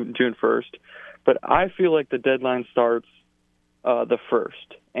June 1st, but I feel like the deadline starts the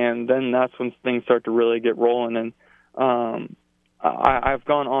 1st, and then that's when things start to really get rolling. And I've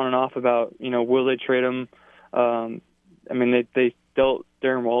gone on and off about, will they trade him? I mean, they dealt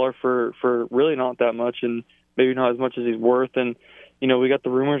Darren Waller for really not that much, and maybe not as much as he's worth. And we got the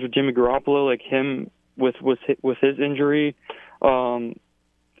rumors of Jimmy Garoppolo, like him with his injury.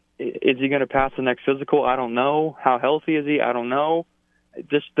 Is he going to pass the next physical? I don't know. How healthy is he? I don't know.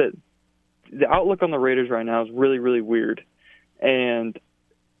 Just the outlook on the Raiders right now is really, really weird, and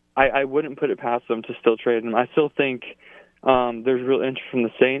I wouldn't put it past them to still trade him. I still think there's real interest from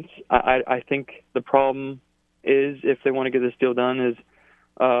the Saints. I think the problem is, if they want to get this deal done,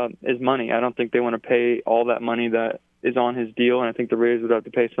 is money. I don't think they want to pay all that money that is on his deal, and I think the Raiders would have to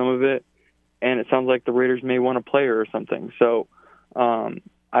pay some of it. And it sounds like the Raiders may want a player or something. So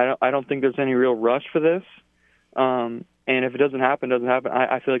I don't think there's any real rush for this. And if it doesn't happen.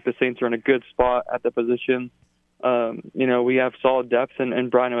 I feel like the Saints are in a good spot at the position. We have solid depth in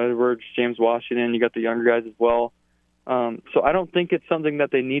Brian Edwards, James Washington. You got the younger guys as well. So I don't think it's something that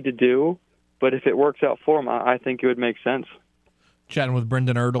they need to do. But if it works out for them, I think it would make sense. Chatting with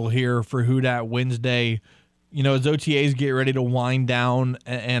Brendan Ertl here for Who Dat Wednesday. As OTAs get ready to wind down,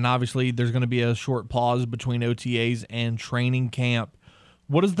 and obviously there's going to be a short pause between OTAs and training camp,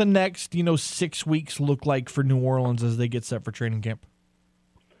 what does the next, 6 weeks look like for New Orleans as they get set for training camp?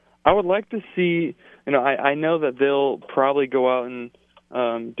 I would like to see, I know that they'll probably go out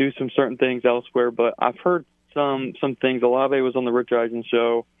and do some certain things elsewhere, but I've heard some things. Olave was on the Rich Eisen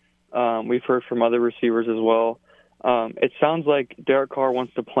show. We've heard from other receivers as well. It sounds like Derek Carr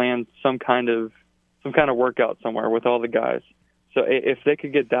wants to plan some kind of workout somewhere with all the guys. So if they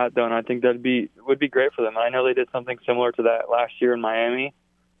could get that done, I think would be great for them. I know they did something similar to that last year in Miami.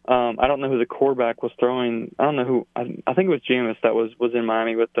 I don't know who the quarterback was throwing. I don't know who. I think it was Jameis that was in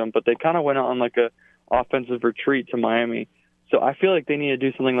Miami with them. But they kind of went on like a offensive retreat to Miami. So I feel like they need to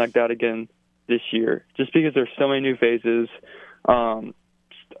do something like that again this year, just because there's so many new phases.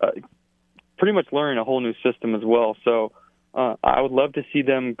 Pretty much learning a whole new system as well. So I would love to see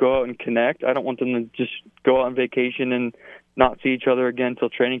them go out and connect. I don't want them to just go out on vacation and not see each other again until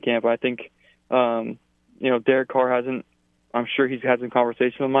training camp. I think, Derek Carr hasn't. I'm sure he's had some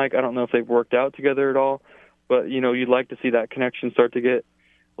conversation with Mike. I don't know if they've worked out together at all, but you'd like to see that connection start to get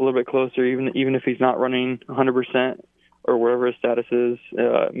a little bit closer, even if he's not running 100% or wherever his status is.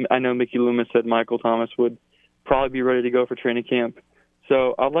 I know Mickey Loomis said Michael Thomas would probably be ready to go for training camp.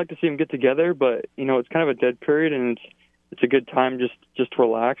 So I'd like to see them get together, but it's kind of a dead period, and it's a good time just to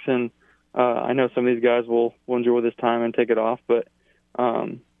relax. And I know some of these guys will enjoy this time and take it off, but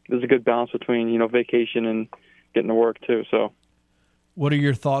there's a good balance between vacation and getting to work too. So, what are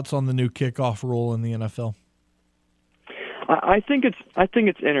your thoughts on the new kickoff rule in the NFL? I think it's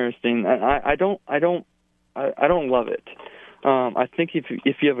interesting. I don't love it. I think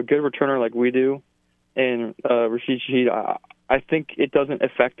if you have a good returner like we do, and Rashid Shaheed, I think it doesn't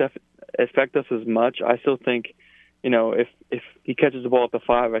affect us as much. I still think, if he catches the ball at the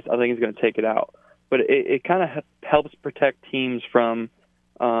 5, I think he's going to take it out. But it kind of helps protect teams from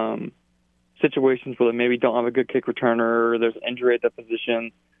situations where they maybe don't have a good kick returner or there's injury at that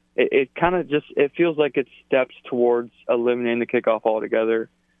position. It kind of it feels like it steps towards eliminating the kickoff altogether.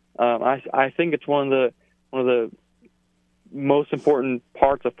 I think it's one of the most important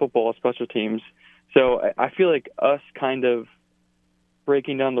parts of football, special teams. So I feel like us kind of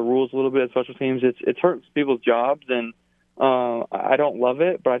breaking down the rules a little bit at special teams, it hurts people's jobs, and I don't love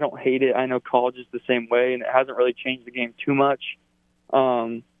it, but I don't hate it. I know college is the same way, and it hasn't really changed the game too much.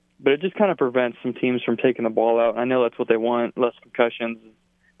 But it just kind of prevents some teams from taking the ball out. I know that's what they want, less concussions.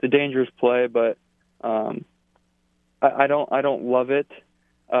 It's a dangerous play, but I don't love it,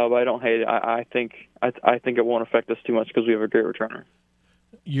 but I don't hate it. I think it won't affect us too much because we have a great returner.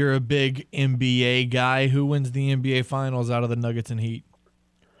 You're a big NBA guy. Who wins the NBA Finals out of the Nuggets and Heat?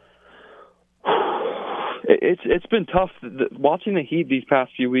 It's been tough watching the Heat these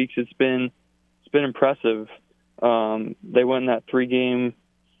past few weeks. It's been impressive. They won that 3-game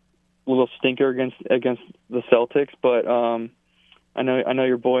little stinker against the Celtics, but I know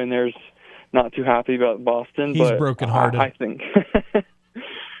your boy in there's not too happy about Boston. He's but brokenhearted. I think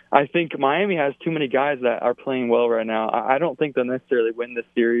I think Miami has too many guys that are playing well right now. I don't think they'll necessarily win this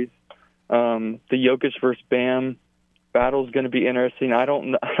series. The Jokic versus Bam battle is going to be interesting. I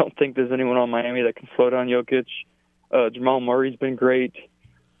don't think there's anyone on Miami that can slow down Jokic. Jamal Murray's been great,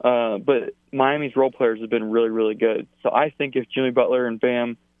 but Miami's role players have been really, really good. So I think if Jimmy Butler and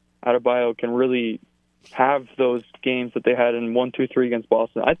Bam Adebayo can really have those games that they had in 1, 2, 3 against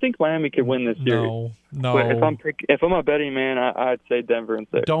Boston, I think Miami could win this series. No. But if I'm a betting man, I'd say Denver in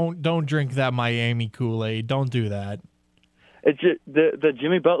 6. Don't drink that Miami Kool-Aid. Don't do that. It's just the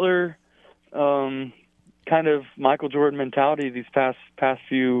Jimmy Butler kind of Michael Jordan mentality these past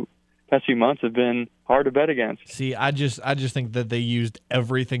few months have been hard to bet against. See, I just think that they used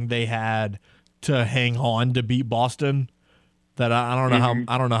everything they had to hang on to beat Boston. That I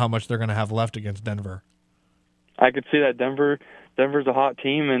don't know how much they're going to have left against Denver. I could see that Denver's a hot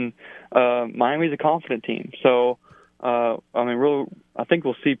team and Miami's a confident team. So I think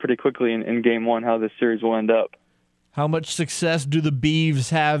we'll see pretty quickly in Game 1 how this series will end up. How much success do the Beavs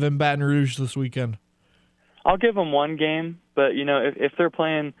have in Baton Rouge this weekend? I'll give them one game, but if they're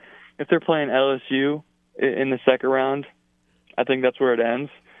playing LSU in the second round, I think that's where it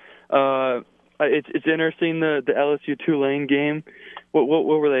ends. It's interesting the LSU Tulane game. What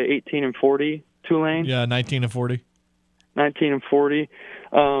were they? 18-40 Tulane? Yeah, 19-40. 19-40.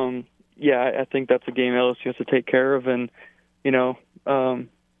 I think that's a game LSU has to take care of, and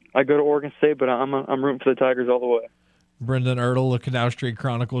I go to Oregon State, but I'm rooting for the Tigers all the way. Brendan Ertl, the Canal Street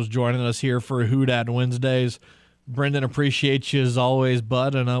Chronicles, joining us here for Who Dat Wednesdays. Brendan, appreciate you as always,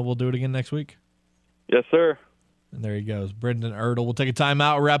 bud, and we'll do it again next week. Yes, sir. And there he goes, Brendan Ertl. We'll take a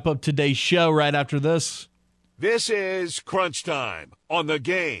timeout, wrap up today's show right after this. This is Crunch Time on the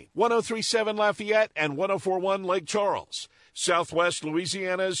Game. 103.7 Lafayette and 104.1 Lake Charles. Southwest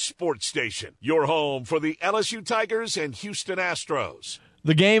Louisiana's sports station. Your home for the LSU Tigers and Houston Astros.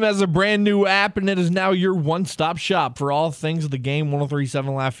 The Game has a brand new app, and it is now your one-stop shop for all things The Game.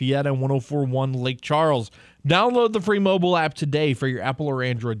 103.7 Lafayette and 104.1 Lake Charles. Download the free mobile app today for your Apple or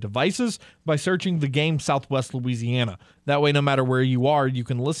Android devices by searching The Game Southwest Louisiana. That way, no matter where you are, you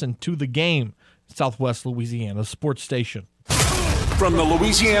can listen to The Game, Southwest Louisiana sports station. From the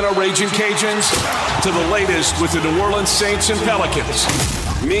Louisiana Raging Cajuns to the latest with the New Orleans Saints and Pelicans,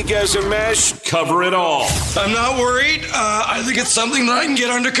 Miguez and Meche cover it all. I'm not worried. I think it's something that I can get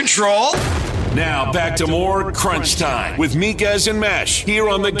under control. Now back to more Crunch Time with Miguez and Meche here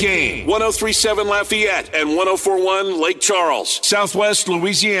on The Game. 103.7 Lafayette and 104.1 Lake Charles, Southwest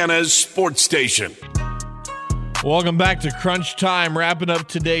Louisiana's sports station. Welcome back to Crunch Time, wrapping up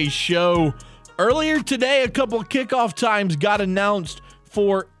today's show. Earlier today, a couple of kickoff times got announced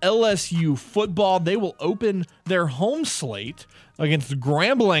for LSU football. They will open their home slate against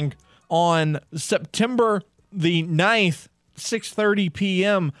Grambling on September the 9th, 6:30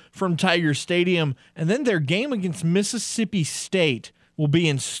 p.m. from Tiger Stadium. And then their game against Mississippi State will be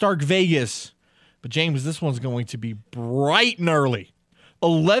in Stark Vegas. But, James, this one's going to be bright and early.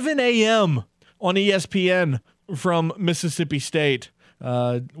 11 a.m. on ESPN from Mississippi State.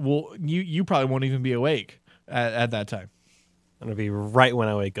 You probably won't even be awake at that time. It'll be right when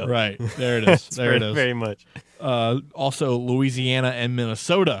I wake up. Right. There it is. There it is. Very much. Also, Louisiana and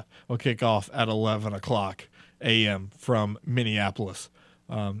Minnesota will kick off at 11 o'clock a.m. from Minneapolis.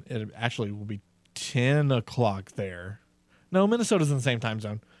 It actually will be 10 o'clock there. No, Minnesota's in the same time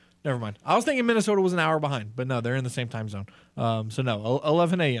zone. Never mind. I was thinking Minnesota was an hour behind, but no, they're in the same time zone. So no,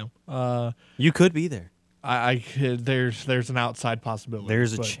 11 a.m. You could be there. I could. There's an outside possibility.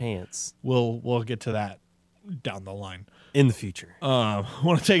 There's a chance. We'll get to that down the line in the future. I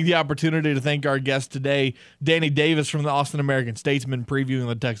want to take the opportunity to thank our guest today, Danny Davis from the Austin American-Statesman, previewing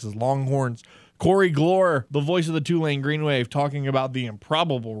the Texas Longhorns. Corey Glore, the voice of the Tulane Green Wave, talking about the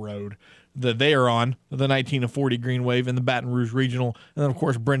improbable road that they are on, the 19-40 Green Wave in the Baton Rouge Regional. And then, of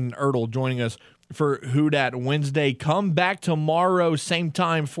course, Brendan Ertl joining us for Who Dat Wednesday. Come back tomorrow, same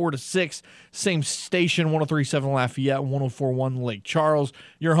time, 4 to 6, same station, 103.7 Lafayette, 104.1 Lake Charles.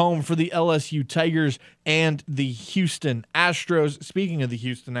 Your home for the LSU Tigers and the Houston Astros. Speaking of the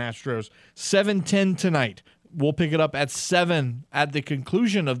Houston Astros, 7:10 tonight. We'll pick it up at 7 at the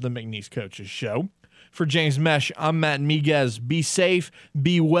conclusion of the McNeese Coaches Show. For James Meche, I'm Matt Miguez. Be safe,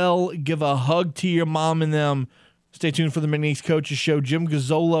 be well, give a hug to your mom and them. Stay tuned for the McNeese Coaches Show. Jim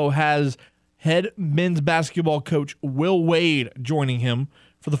Gazzolo has head men's basketball coach Will Wade joining him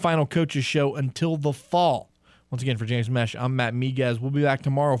for the final Coaches Show until the fall. Once again, for James Meche, I'm Matt Miguez. We'll be back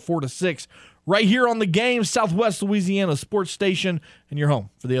tomorrow, 4 to 6, right here on The Game, Southwest Louisiana sports station, and your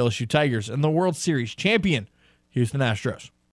home for the LSU Tigers and the World Series champion, Houston Astros.